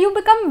ब्लेम करे, you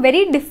become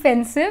very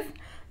defensive.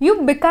 You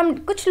become,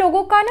 कुछ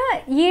लोगों का ना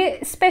ये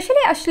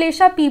specially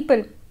Ashlesha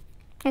people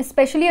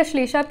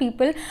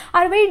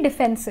are very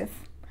defensive.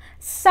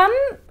 Some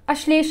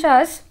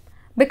Ashleshas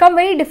become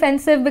very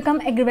defensive,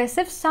 become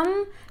aggressive.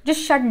 Some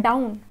just shut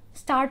down,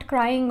 start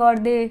crying, or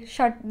they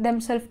shut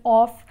themselves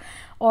off,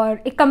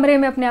 और एक कमरे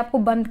में अपने आप को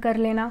बंद कर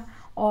लेना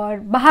और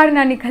बाहर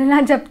ना निकलना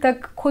जब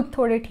तक खुद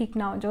थोड़े ठीक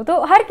ना हो जाओ. तो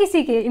हर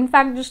किसी के,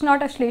 in fact just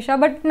not Ashlesha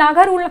but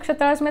Naga rule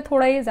nakshatras में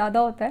थोड़ा ये ज़्यादा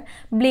होता है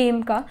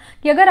ब्लेम का,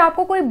 कि अगर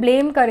आपको कोई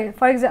ब्लेम करे,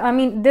 for example, I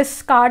mean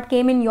this card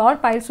came in your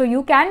pile, so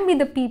you can be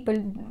the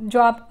people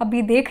जो आप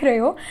अभी देख रहे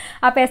हो.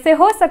 आप ऐसे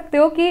हो सकते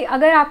हो कि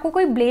अगर आपको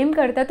कोई ब्लेम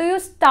करता है तो यू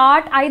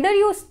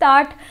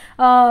स्टार्ट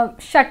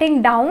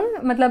शटिंग डाउन,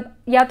 मतलब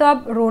या तो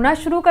आप रोना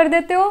शुरू कर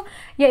देते हो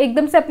या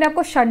एकदम से अपने आप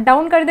को शट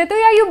डाउन कर देते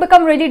हो, या यू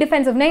बिकम रियली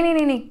डिफेंसिव.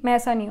 नहीं, मैं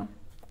ऐसा नहीं हूँ,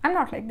 I'm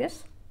not like this,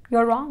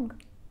 you're wrong.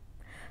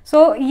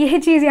 सो ये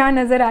चीज़ यहाँ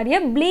नज़र आ रही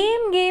है।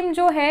 ब्लेम गेम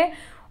जो है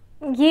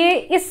ये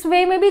इस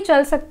वे में भी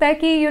चल सकता है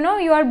कि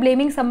you are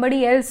blaming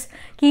somebody else,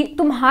 कि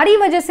तुम्हारी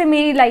वजह से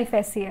मेरी लाइफ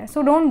ऐसी है।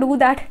 So don't do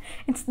that,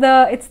 it's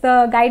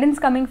the guidance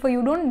coming for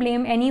you, don't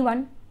blame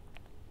anyone.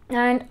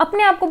 And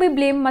अपने आप को भी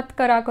ब्लेम मत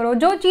करा करो।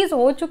 जो चीज़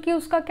हो चुकी है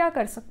उसका क्या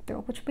कर सकते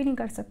हो, कुछ भी नहीं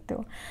कर सकते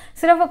हो।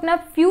 सिर्फ अपना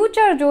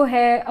फ्यूचर जो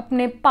है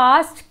अपने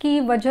पास्ट की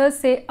वजह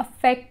से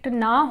अफेक्ट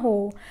ना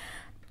हो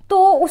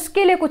तो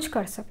उसके लिए कुछ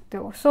कर सकते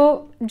हो।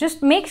 So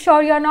just make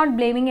sure you are not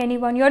blaming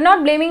anyone, you are not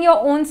blaming your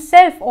own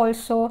self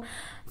also.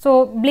 So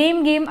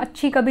blame game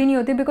अच्छी कभी नहीं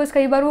होती, बिकॉज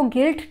कई बार वो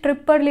गिल्ट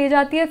ट्रिप पर ले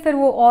जाती है, फिर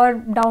वो और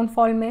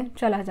डाउनफॉल में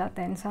चला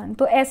जाता है इंसान।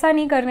 तो ऐसा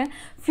नहीं करना है।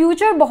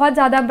 फ्यूचर बहुत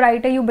ज़्यादा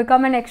ब्राइट है। You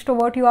become an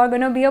extrovert, you are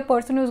gonna be a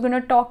person who is gonna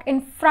talk in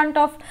front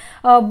of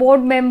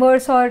board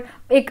members, और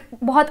एक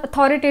बहुत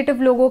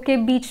अथॉरिटेटिव लोगों के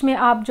बीच में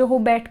आप जो हो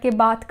बैठ के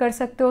बात कर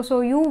सकते हो।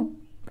 So you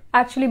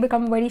actually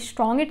become very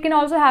strong. It can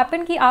also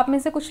happen कि आप में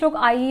से कुछ लोग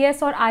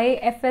IAS और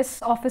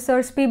IAFS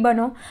ऑफिसर्स भी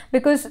बनो,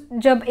 बिकॉज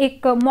जब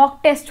एक मॉक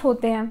टेस्ट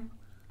होते हैं,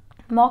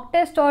 मॉक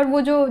टेस्ट और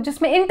वो जो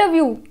जिसमें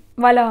इंटरव्यू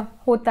वाला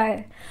होता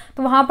है,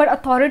 तो वहाँ पर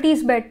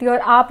अथॉरिटीज़ बैठती है और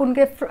आप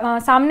उनके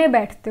सामने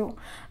बैठते हो।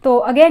 तो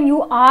again you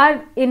are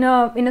in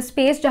a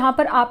space जहाँ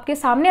पर आपके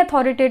सामने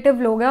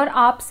अथॉरिटेटिव लोग हैं और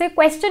आपसे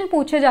क्वेश्चन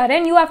पूछे जा रहे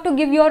हैं, you have to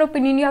give your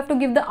opinion, you have to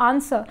give the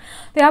answer.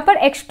 तो यहाँ पर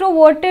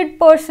एक्सट्रोवर्टेड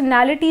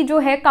पर्सनैलिटी जो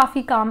है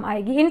काफ़ी काम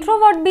आएगी।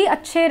 इंट्रोवर्ट भी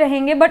अच्छे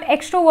रहेंगे, but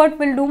extrovert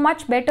will do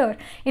much better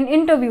in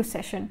interview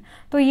session.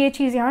 तो ये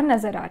चीज़ यहाँ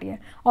नज़र आ रही है।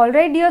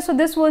 Alright dear, so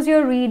this was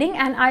your reading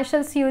and I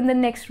shell C you in the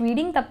next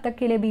reading. तब तक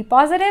के लिए B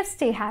positive,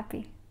 stay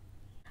happy.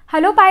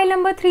 Hello pile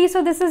number 3, so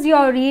this is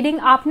your reading.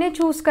 आपने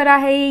चूज करा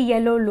है ये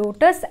yellow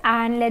lotus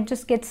and let's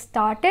just get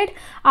started.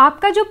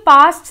 आपका जो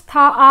पास्ट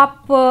था,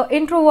 आप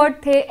इंट्रोवर्ट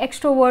थे,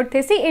 एक्सट्रोवर्ट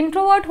थे। सी,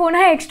 इंट्रोवर्ट होना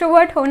है,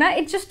 एक्सट्रोवर्ट होना,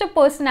 it's just a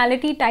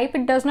personality type.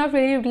 It does not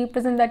really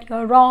represent that you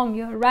are wrong,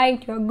 you are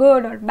right, you are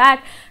good और bad.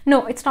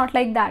 No, it's not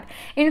like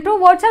that.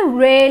 Introverts are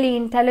really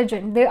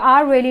intelligent, they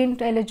are really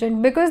intelligent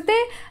because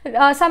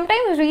they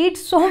sometimes read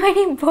so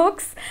many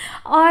books,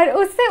 और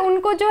उससे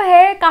उनको जो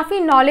है काफ़ी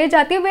knowledge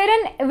आती है।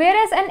 Where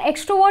as an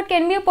extrovert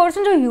can be a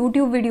person जो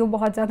यूट्यूब वीडियो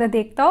बहुत ज़्यादा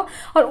देखता हो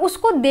और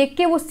उसको देख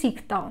के वो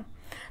सीखता हो।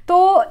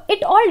 तो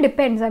it all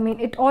depends, I mean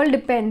it all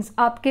depends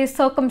आपके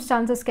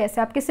सर्कमस्टांसेस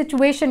कैसे, आपकी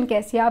सिचुएशन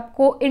कैसी है।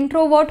 आपको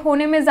इंट्रोवर्ट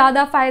होने में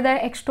ज़्यादा फ़ायदा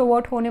है,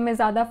 एक्सट्रोवर्ट होने में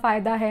ज़्यादा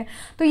फ़ायदा है।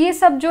 तो ये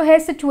सब जो है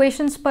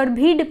सिचुएशंस पर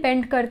भी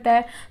डिपेंड करता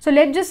है। सो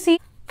लेट्स जस्ट सी,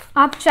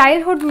 आप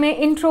चाइल्डहुड में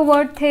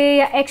इंट्रोवर्ट थे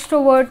या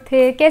एक्सट्रोवर्ट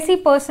थे, कैसी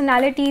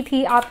पर्सनालिटी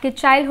थी आपके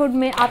चाइल्डहुड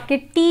में, आपके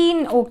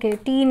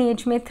टीन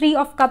एज में। 3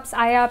 ऑफ कप्स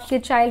आया आपके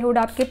चाइल्डहुड,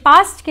 आपके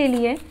पास्ट के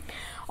लिए,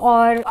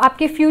 और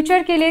आपके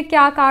फ्यूचर के लिए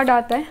क्या कार्ड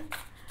आता है,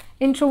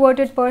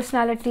 इंट्रोवर्टेड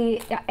पर्सनालिटी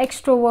या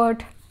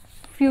एक्सट्रोवर्ट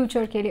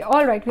फ्यूचर के लिए।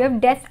 All right, we have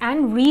death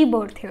and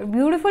rebirth here,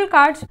 beautiful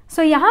cards.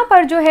 सो यहाँ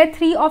पर जो है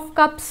 3 ऑफ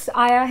कप्स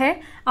आया है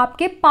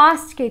आपके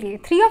पास्ट के लिए।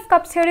 3 of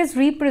cups here is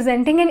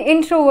representing N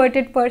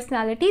introverted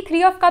personality.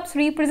 3 of cups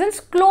represents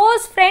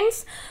close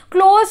friends,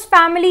 close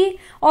family,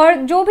 और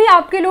जो भी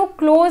आपके लोग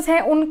क्लोज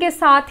हैं उनके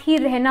साथ ही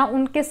रहना,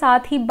 उनके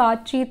साथ ही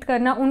बातचीत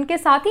करना, उनके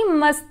साथ ही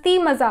मस्ती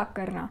मजाक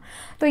करना।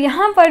 तो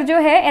यहाँ पर जो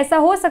है ऐसा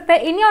हो सकता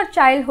है in your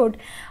childhood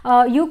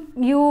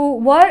you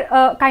were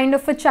kind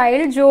of a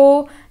child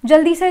जो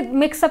जल्दी से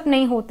मिक्सअप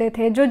नहीं होते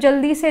थे, जो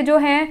जल्दी से जो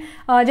है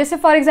जैसे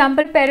फॉर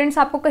एग्जांपल पेरेंट्स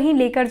आपको कहीं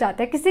लेकर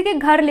जाते हैं, किसी के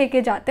घर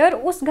लेके जाते हैं, और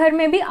उस घर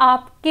में भी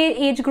आपके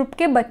एज ग्रुप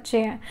के बच्चे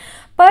हैं,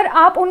 पर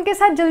आप उनके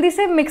साथ जल्दी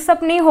से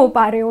मिक्सअप नहीं हो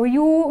पा रहे हो।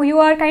 You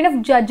are kind of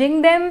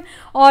judging them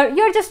और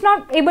you are just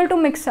not able to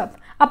mix up.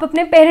 आप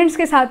अपने पेरेंट्स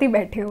के साथ ही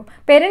बैठे हो,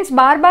 पेरेंट्स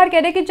बार बार कह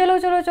रहे हैं कि चलो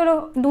चलो चलो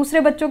दूसरे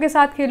बच्चों के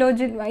साथ खेलो,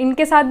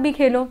 इनके साथ भी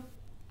खेलो,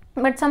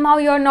 but somehow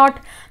you are not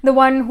the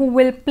one who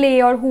will play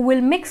or who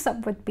will mix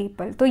up with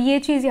people। तो ये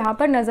चीज़ यहाँ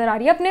पर नज़र आ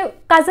रही है। अपने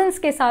कज़न्स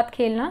के साथ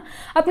खेलना,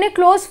 अपने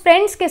क्लोज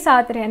फ्रेंड्स के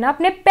साथ रहना,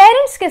 अपने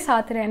पेरेंट्स के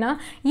साथ रहना,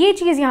 ये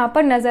चीज़ यहाँ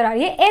पर नज़र आ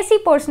रही है। ऐसी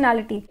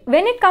personality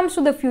when it comes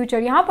to the future,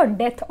 यहाँ पर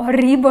डेथ और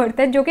रीबर्थ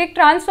है जो कि एक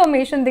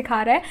ट्रांसफॉर्मेशन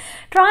दिखा रहा है।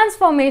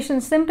 Transformation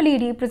simply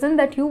represent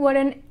that you were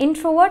an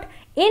introvert,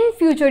 in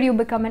future you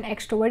become an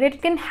extrovert। It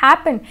can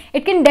happen,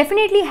 it can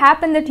definitely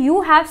happen that you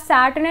have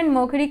Saturn and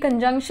Mercury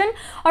conjunction,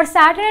 और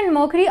Saturn and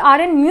Mercury are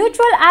in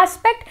mutual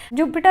aspect।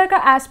 Jupiter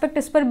का aspect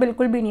इस पर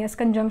बिल्कुल भी नहीं है, इस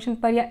conjunction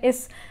पर या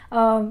इस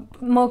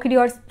Mercury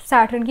और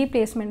Saturn की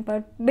placement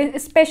पर।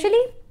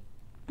 स्पेशली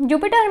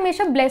जुपिटर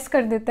हमेशा ब्लेस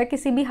कर देता है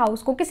किसी भी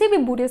हाउस को, किसी भी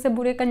बुरे से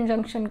बुरे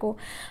कंजंक्शन को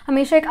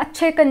हमेशा एक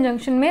अच्छे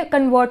कंजंक्शन में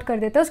कन्वर्ट कर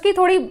देता है, उसकी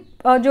थोड़ी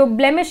जो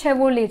ब्लेमिश है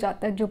वो ले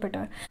जाता है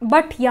जुपिटर।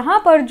 बट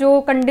यहाँ पर जो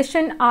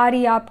कंडीशन आ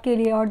रही है आपके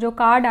लिए और जो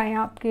कार्ड आए हैं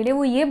आपके लिए,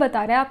 वो ये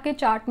बता रहा है आपके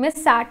चार्ट में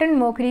सैटर्न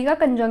मर्करी का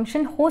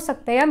कंजंक्शन हो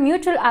सकता है या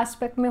म्यूचुअल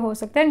एस्पेक्ट में हो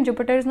सकता है, and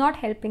Jupiter is not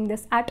helping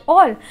this at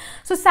all.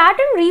 So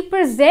Saturn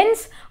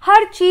represents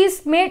हर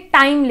चीज में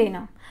टाइम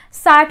लेना,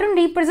 Saturn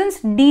represents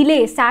delay.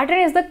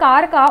 Saturn is the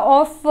karaka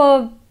of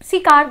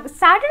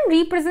Saturn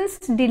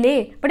represents delay,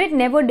 but it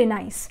never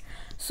denies.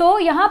 So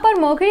यहाँ पर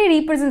Mercury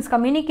represents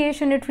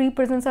communication. It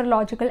represents our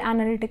logical,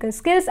 analytical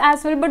skills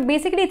as well. But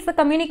basically, it's the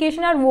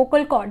communication, our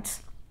vocal cords.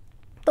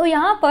 तो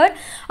यहाँ पर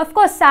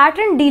of course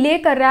Saturn delay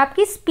कर रहा है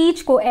आपकी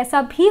speech को।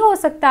 ऐसा भी हो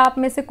सकता है आप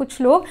में से कुछ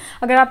लोग,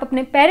 अगर आप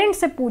अपने पेरेंट्स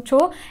से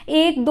पूछो,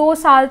 1-2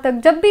 साल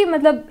तक जब भी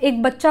मतलब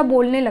एक बच्चा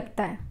बोलने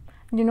लगता है,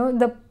 you know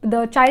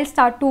the child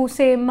start to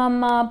से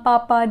मम्मा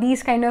पापा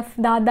दीज काइंड ऑफ,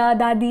 दादा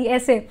दादी,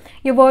 ऐसे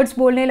ये वर्ड्स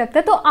बोलने लगता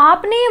है, तो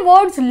आपने ये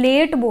वर्ड्स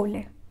लेट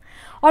बोले।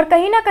 और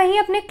कहीं ना कहीं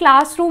अपने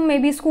क्लासरूम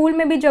में भी, स्कूल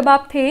में भी जब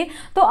आप थे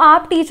तो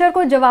आप टीचर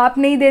को जवाब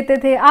नहीं देते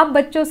थे, आप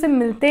बच्चों से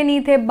मिलते नहीं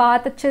थे,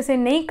 बात अच्छे से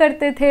नहीं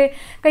करते थे,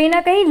 कहीं ना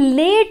कहीं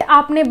लेट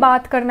आपने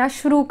बात करना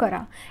शुरू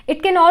करा।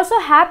 इट कैन ऑल्सो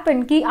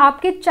हैपन कि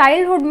आपके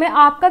चाइल्डहुड में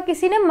आपका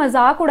किसी ने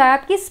मजाक उड़ाया,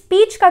 आपकी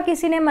स्पीच का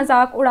किसी ने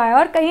मजाक उड़ाया,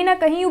 और कहीं ना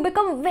कहीं यू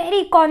बिकम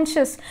वेरी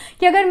कॉन्शियस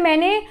कि अगर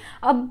मैंने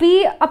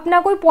अभी अपना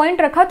कोई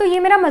पॉइंट रखा तो ये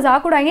मेरा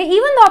मजाक उड़ाएंगे,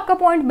 इवन तो आपका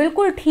पॉइंट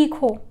बिल्कुल ठीक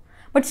हो,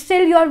 but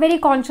still you are very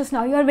conscious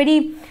now, you are very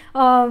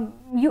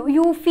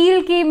you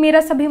feel कि मेरा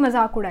सभी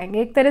मजाक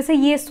उड़ाएंगे, एक तरह से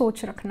ये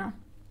सोच रखना।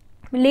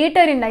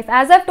 Later in life,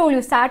 as I've told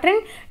you, Saturn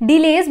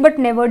delays but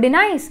never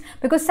denies,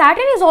 because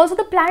Saturn is also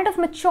the planet of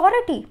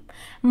maturity.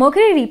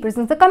 Mercury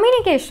represents the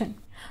communication.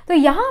 तो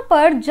यहाँ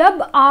पर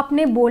जब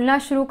आपने बोलना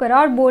शुरू करा,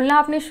 और बोलना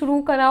आपने शुरू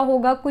करा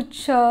होगा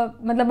कुछ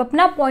मतलब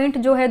अपना पॉइंट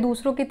जो है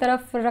दूसरों की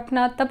तरफ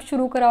रखना तब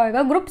शुरू करा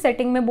होगा, ग्रुप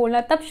सेटिंग में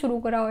बोलना तब शुरू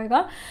करा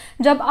होगा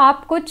जब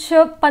आप कुछ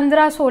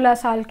 15-16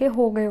 साल के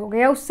हो गए होंगे,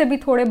 या उससे भी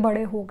थोड़े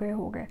बड़े हो गए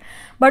होंगे।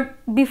 But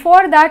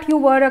before that you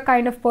were a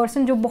kind of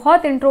person जो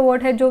बहुत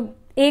इंट्रोवर्ट है, जो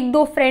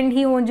 1-2 फ्रेंड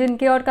ही हों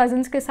जिनके, और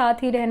कज़न्स के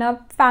साथ ही रहना,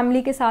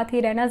 फैमिली के साथ ही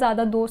रहना,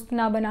 ज़्यादा दोस्त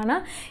ना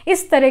बनाना,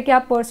 इस तरह के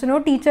आप पर्सन हो।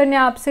 टीचर ने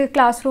आपसे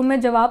क्लासरूम में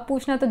जवाब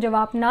पूछना तो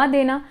जवाब ना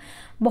देना,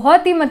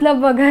 बहुत ही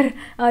मतलब अगर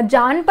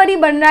जान पर ही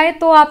बन रहा है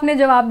तो आपने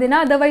जवाब देना,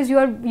 otherwise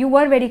you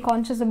are very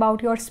conscious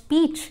about your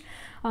speech.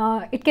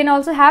 It can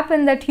also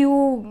happen that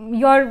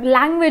your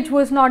language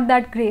was not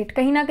that great.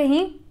 कहीं ना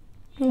कहीं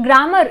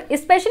ग्रामर,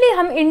 स्पेशली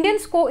हम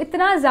इंडियंस को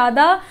इतना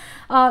ज़्यादा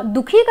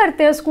दुखी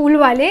करते हैं स्कूल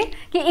वाले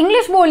कि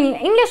इंग्लिश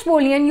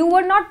बोलिए, and you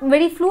were not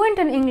very fluent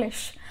in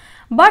English.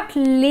 But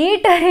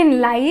later in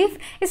life,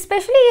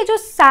 specially ये जो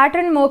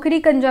सैटर्न मर्करी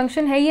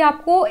कंजंक्शन है, ये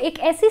आपको एक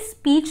ऐसी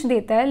स्पीच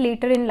देता है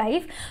लेटर इन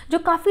लाइफ जो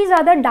काफ़ी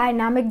ज़्यादा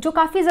डायनामिक, जो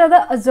काफ़ी ज़्यादा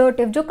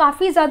असर्टिव, जो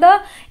काफ़ी ज़्यादा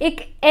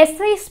एक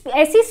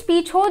ऐसी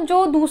स्पीच हो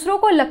जो दूसरों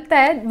को लगता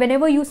है when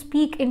ever you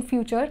speak in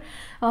future,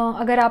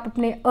 अगर आप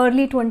अपने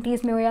अर्ली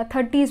 20s में हो या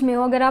 30s में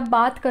हो, अगर आप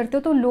बात करते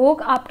हो तो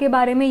लोग आपके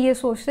बारे में ये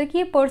सोचते हैं कि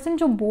ये पर्सन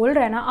जो बोल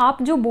रहा है ना,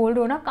 आप जो बोल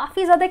रहे हो ना,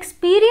 काफ़ी ज़्यादा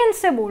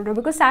एक्सपीरियंस से बोल रहे हो,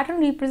 बिकॉज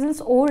सैटर्न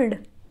रिप्रेजेंट्स ओल्ड।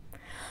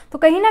 तो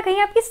कहीं ना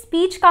कहीं आपकी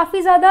स्पीच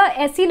काफ़ी ज़्यादा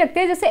ऐसी लगती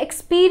है जैसे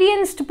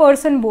एक्सपीरियंस्ड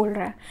पर्सन बोल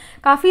रहा है,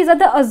 काफ़ी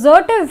ज़्यादा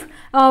असर्टिव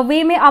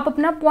वे में आप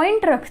अपना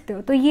पॉइंट रखते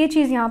हो। तो ये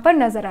चीज़ यहाँ पर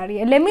नज़र आ रही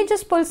है। Let me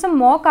just pull some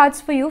more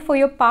cards for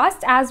your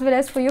past as well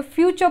as for your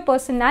future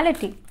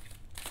personality.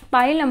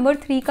 Pile number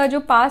 3 का जो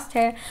पास्ट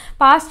है,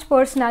 पास्ट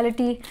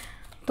पर्सनैलिटी,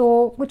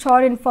 तो कुछ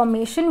और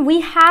information. We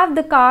have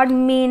the card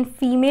main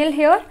female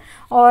hair,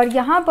 और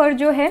यहाँ पर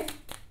जो है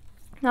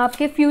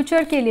आपके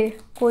फ्यूचर के लिए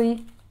कोई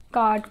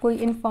कार्ड, कोई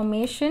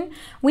information.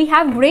 We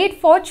have great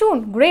Fortune,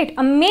 great,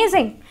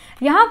 amazing.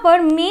 यहाँ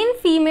पर मेन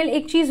फीमेल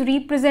एक चीज़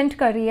रिप्रेजेंट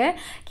कर रही है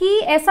कि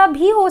ऐसा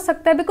भी हो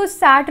सकता है, बिकॉज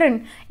सैटर्न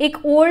एक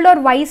ओल्ड और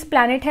वाइज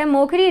प्लैनेट है,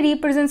 mercury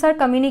represents are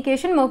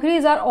communication, mercury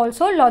is are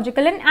also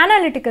logical and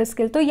analytical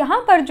skill. तो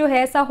यहाँ पर जो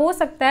है ऐसा हो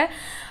सकता है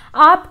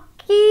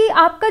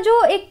आपका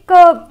जो एक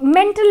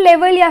मेंटल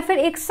लेवल या फिर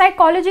एक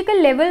साइकोलॉजिकल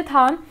लेवल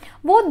था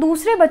वो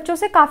दूसरे बच्चों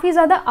से काफ़ी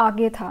ज़्यादा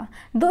आगे था।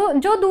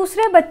 जो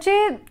दूसरे बच्चे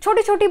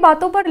छोटी छोटी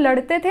बातों पर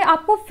लड़ते थे,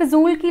 आपको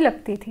फिजूल की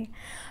लगती थी,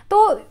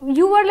 तो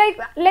you were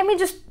like let me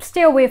just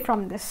stay away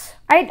from this,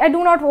 I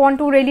do not want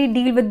to really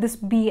deal with this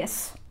BS।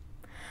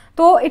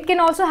 तो इट कैन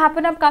ऑल्सो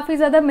हैपन आप काफ़ी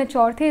ज़्यादा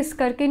मेच्योर थे, इस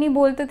करके नहीं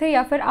बोलते थे,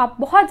 या फिर आप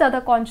बहुत ज़्यादा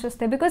कॉन्शियस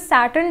थे, बिकॉज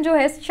सैटर्न जो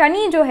है,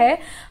 शनि जो है,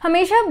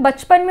 हमेशा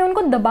बचपन में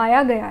उनको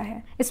दबाया गया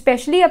है,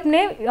 स्पेशली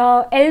अपने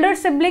एल्डर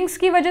सिबलिंग्स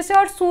की वजह से,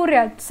 और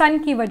सूर्य सन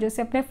की वजह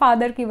से, अपने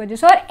फादर की वजह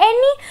से, और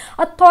any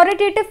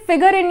authoritative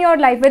figure in your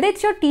life, whether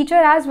it's your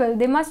teacher as well,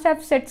 they must have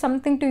said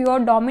something to you और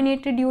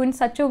डोमिनेटेड यू इन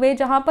सच अ वे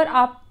जहाँ पर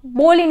आप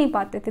बोल ही नहीं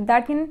पाते थे।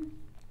 That can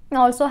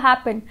also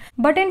happen,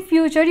 but in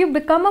future you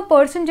become a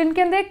person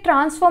जिनके अंदर एक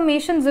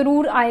ट्रांसफॉर्मेशन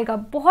ज़रूर आएगा,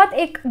 बहुत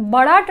एक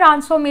बड़ा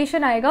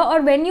ट्रांसफॉर्मेशन आएगा।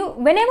 और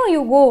whenever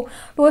you go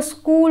to a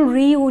school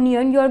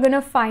reunion you are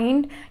gonna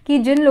find कि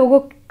जिन लोगों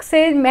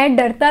से मैं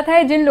डरता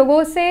था, जिन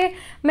लोगों से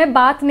मैं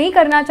बात नहीं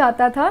करना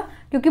चाहता था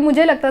क्योंकि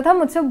मुझे लगता था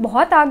मुझसे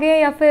बहुत आगे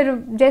या फिर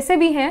जैसे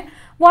भी हैं,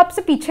 वो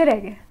आपसे पीछे रह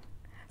गए।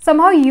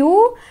 somehow you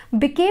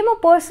became a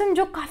person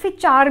जो काफ़ी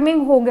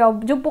चार्मिंग हो गया,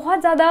 जो बहुत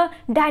ज़्यादा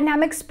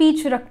डायनामिक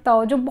स्पीच रखता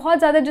हो, जो बहुत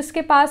ज़्यादा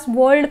जिसके पास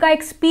वर्ल्ड का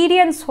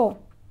एक्सपीरियंस हो।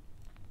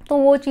 तो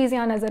वो चीज़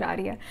यहाँ नज़र आ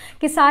रही है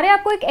कि सारे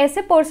आपको एक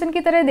ऐसे पर्सन की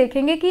तरह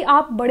देखेंगे कि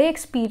आप बड़े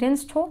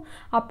एक्सपीरियंस्ड हो,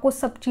 आपको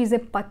सब चीज़ें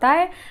पता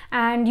है,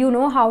 and you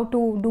know how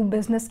to do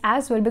business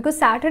as well, because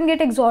Saturn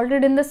gate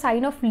exalted in the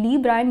sign of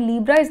Libra, and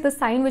Libra is the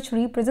sign which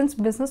represents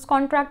business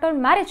contract और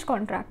marriage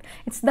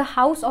contract. It's the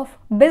house of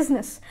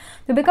business,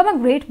 तो become a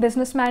great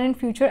business man in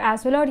future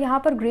as well. और यहाँ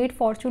पर great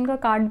Fortune का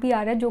card भी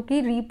आ रहा है जो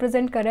कि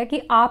रिप्रेजेंट कर रहा है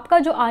कि आपका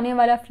जो आने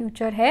वाला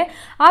फ्यूचर है,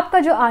 आपका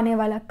जो आने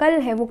वाला कल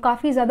है, वो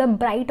काफ़ी ज़्यादा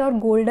ब्राइट और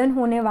गोल्डन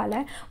होने वाला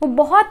है। वो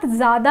बहुत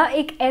ज़्यादा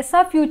एक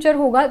ऐसा फ्यूचर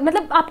होगा,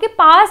 मतलब आपके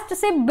पास्ट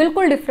से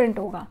बिल्कुल डिफरेंट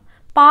होगा।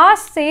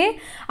 पास्ट से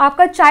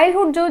आपका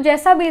चाइल्डहुड जो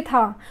जैसा भी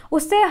था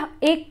उससे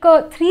एक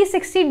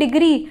 360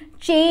 डिग्री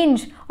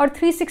चेंज और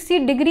 360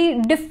 डिग्री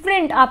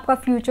डिफरेंट आपका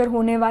फ्यूचर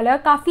होने वाला है।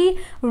 काफ़ी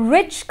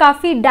रिच,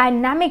 काफ़ी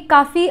डायनामिक,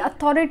 काफ़ी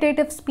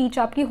अथॉरिटेटिव स्पीच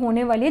आपकी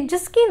होने वाली है,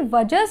 जिसकी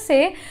वजह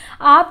से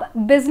आप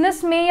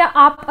बिजनेस में या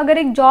आप अगर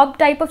एक जॉब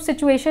टाइप ऑफ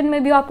सिचुएशन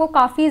में भी हो, आपको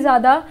काफ़ी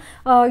ज़्यादा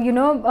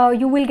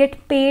you will get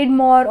paid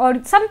more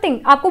और समथिंग,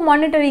 आपको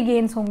मॉनेटरी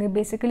गेन्स होंगे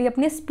बेसिकली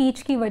अपने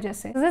स्पीच की वजह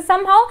से।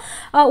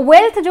 समहाउ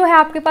वेल्थ जो है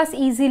आपके पास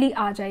ईजिली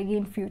आ जाएगी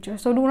in future,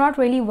 so do not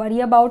really worry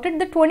about it.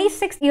 The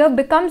 26th year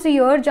becomes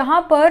year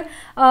जहाँ पर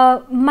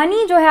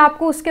मनी जो है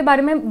आपको उसके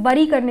बारे में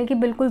वरी करने की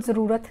बिल्कुल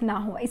ज़रूरत ना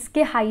हो,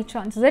 इसके हाई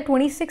चांसेस है।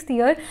 26th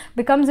year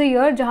becomes a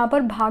year जहाँ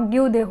पर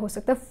भाग्योदय हो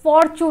सकता है,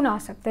 फॉर्चून आ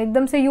सकता है,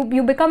 एकदम से you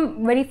become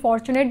very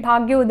fortunate,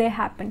 Bhagyoday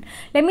happen.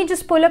 Let me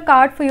just pull a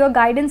card for you,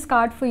 guidance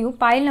card for you,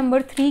 pile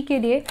number 3 के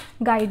लिए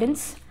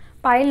गाइडेंस,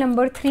 पाइल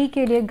नंबर 3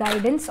 के लिए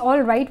guidance.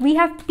 All right, we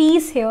have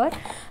piece hair.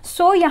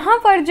 सो यहाँ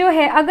पर जो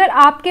है अगर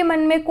आपके मन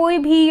में कोई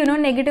भी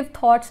नेगेटिव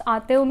थॉट्स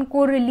आते हैं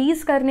उनको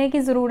रिलीज़ करने की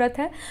ज़रूरत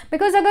है,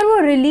 बिकॉज अगर वो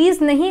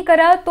रिलीज़ नहीं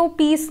करा तो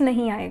पीस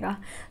नहीं आएगा।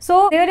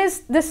 So there is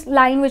this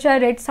line which I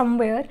read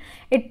somewhere,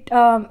 it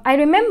I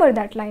remember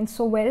that line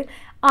so well,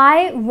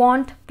 I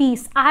want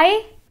piece,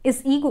 I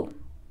is ego,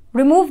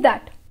 remove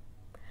that.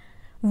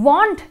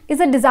 Want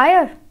is a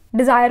desire,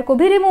 desire को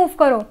भी remove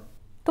करो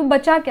तो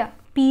बचा क्या,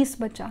 piece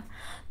बचा।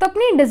 तो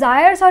अपनी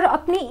desires और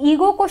अपनी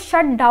ईगो को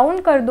शट डाउन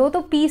कर दो तो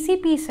पीस ही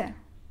पीस है।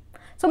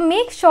 सो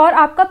मेक श्योर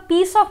आपका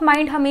पीस ऑफ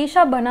माइंड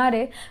हमेशा बना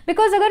रहे,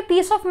 बिकॉज अगर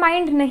पीस ऑफ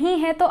माइंड नहीं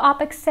है तो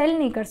आप एक्सेल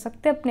नहीं कर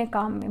सकते अपने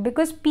काम में,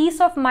 because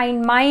piece of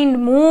mind, mind,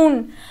 moon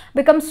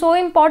become so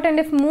important.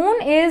 If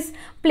moon is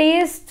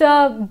placed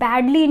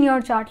badly in your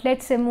chart,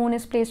 let's say moon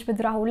is placed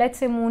with Rahu,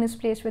 let's say moon is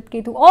placed with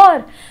Ketu,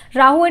 or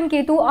Rahu and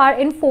Ketu are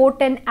in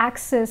 4-10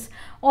 axis,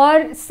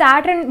 और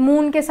Saturn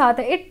moon के साथ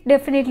है, it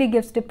definitely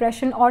gives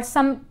depression or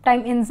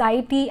sometime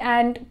anxiety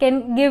and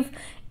can give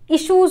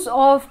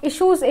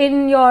issues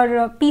in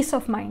your peace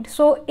of mind.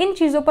 So इन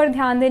चीज़ों पर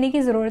ध्यान देने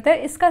की ज़रूरत है।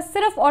 इसका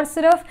सिर्फ और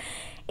सिर्फ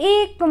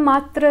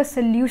एकमात्र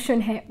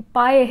solution है,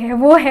 उपाय है,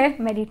 वो है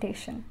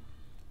meditation,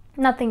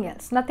 nothing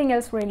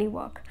else really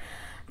work।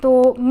 तो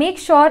मेक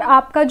श्योर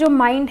आपका जो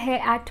माइंड है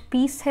एट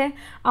पीस है,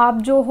 आप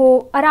जो हो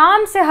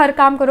आराम से हर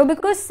काम करो,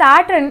 because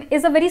Saturn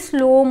is a very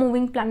slow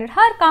moving planet.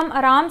 हर काम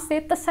आराम से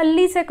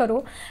तसल्ली से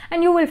करो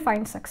and you will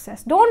find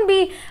success. Don't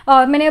be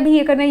मैंने अभी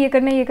ये करना है, ये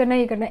करना है, ये करना है,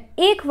 ये करना है,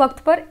 एक वक्त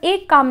पर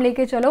एक काम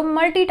लेके चलो।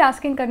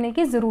 मल्टीटास्किंग करने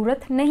की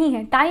ज़रूरत नहीं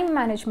है, टाइम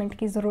मैनेजमेंट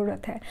की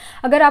ज़रूरत है।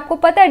 अगर आपको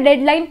पता है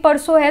डेडलाइन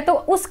परसों है तो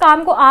उस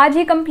काम को आज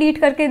ही कंप्लीट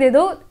करके दे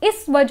दो।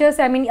 इस वजह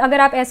से अगर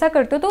आप ऐसा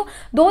करते हो तो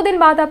 2 दिन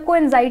बाद आपको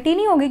एंजाइटी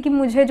नहीं होगी कि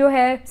मुझे जो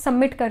है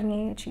सबमिट करनी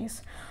है ये चीज़।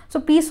 So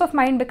peace of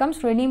mind becomes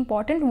really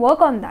important.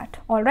 Work on that.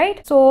 All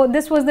right. So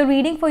this was the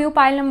reading for you,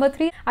 pile number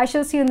 3. I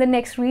shall see you in the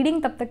next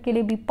reading. तब तक के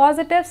लिए be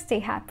positive,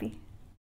 stay happy.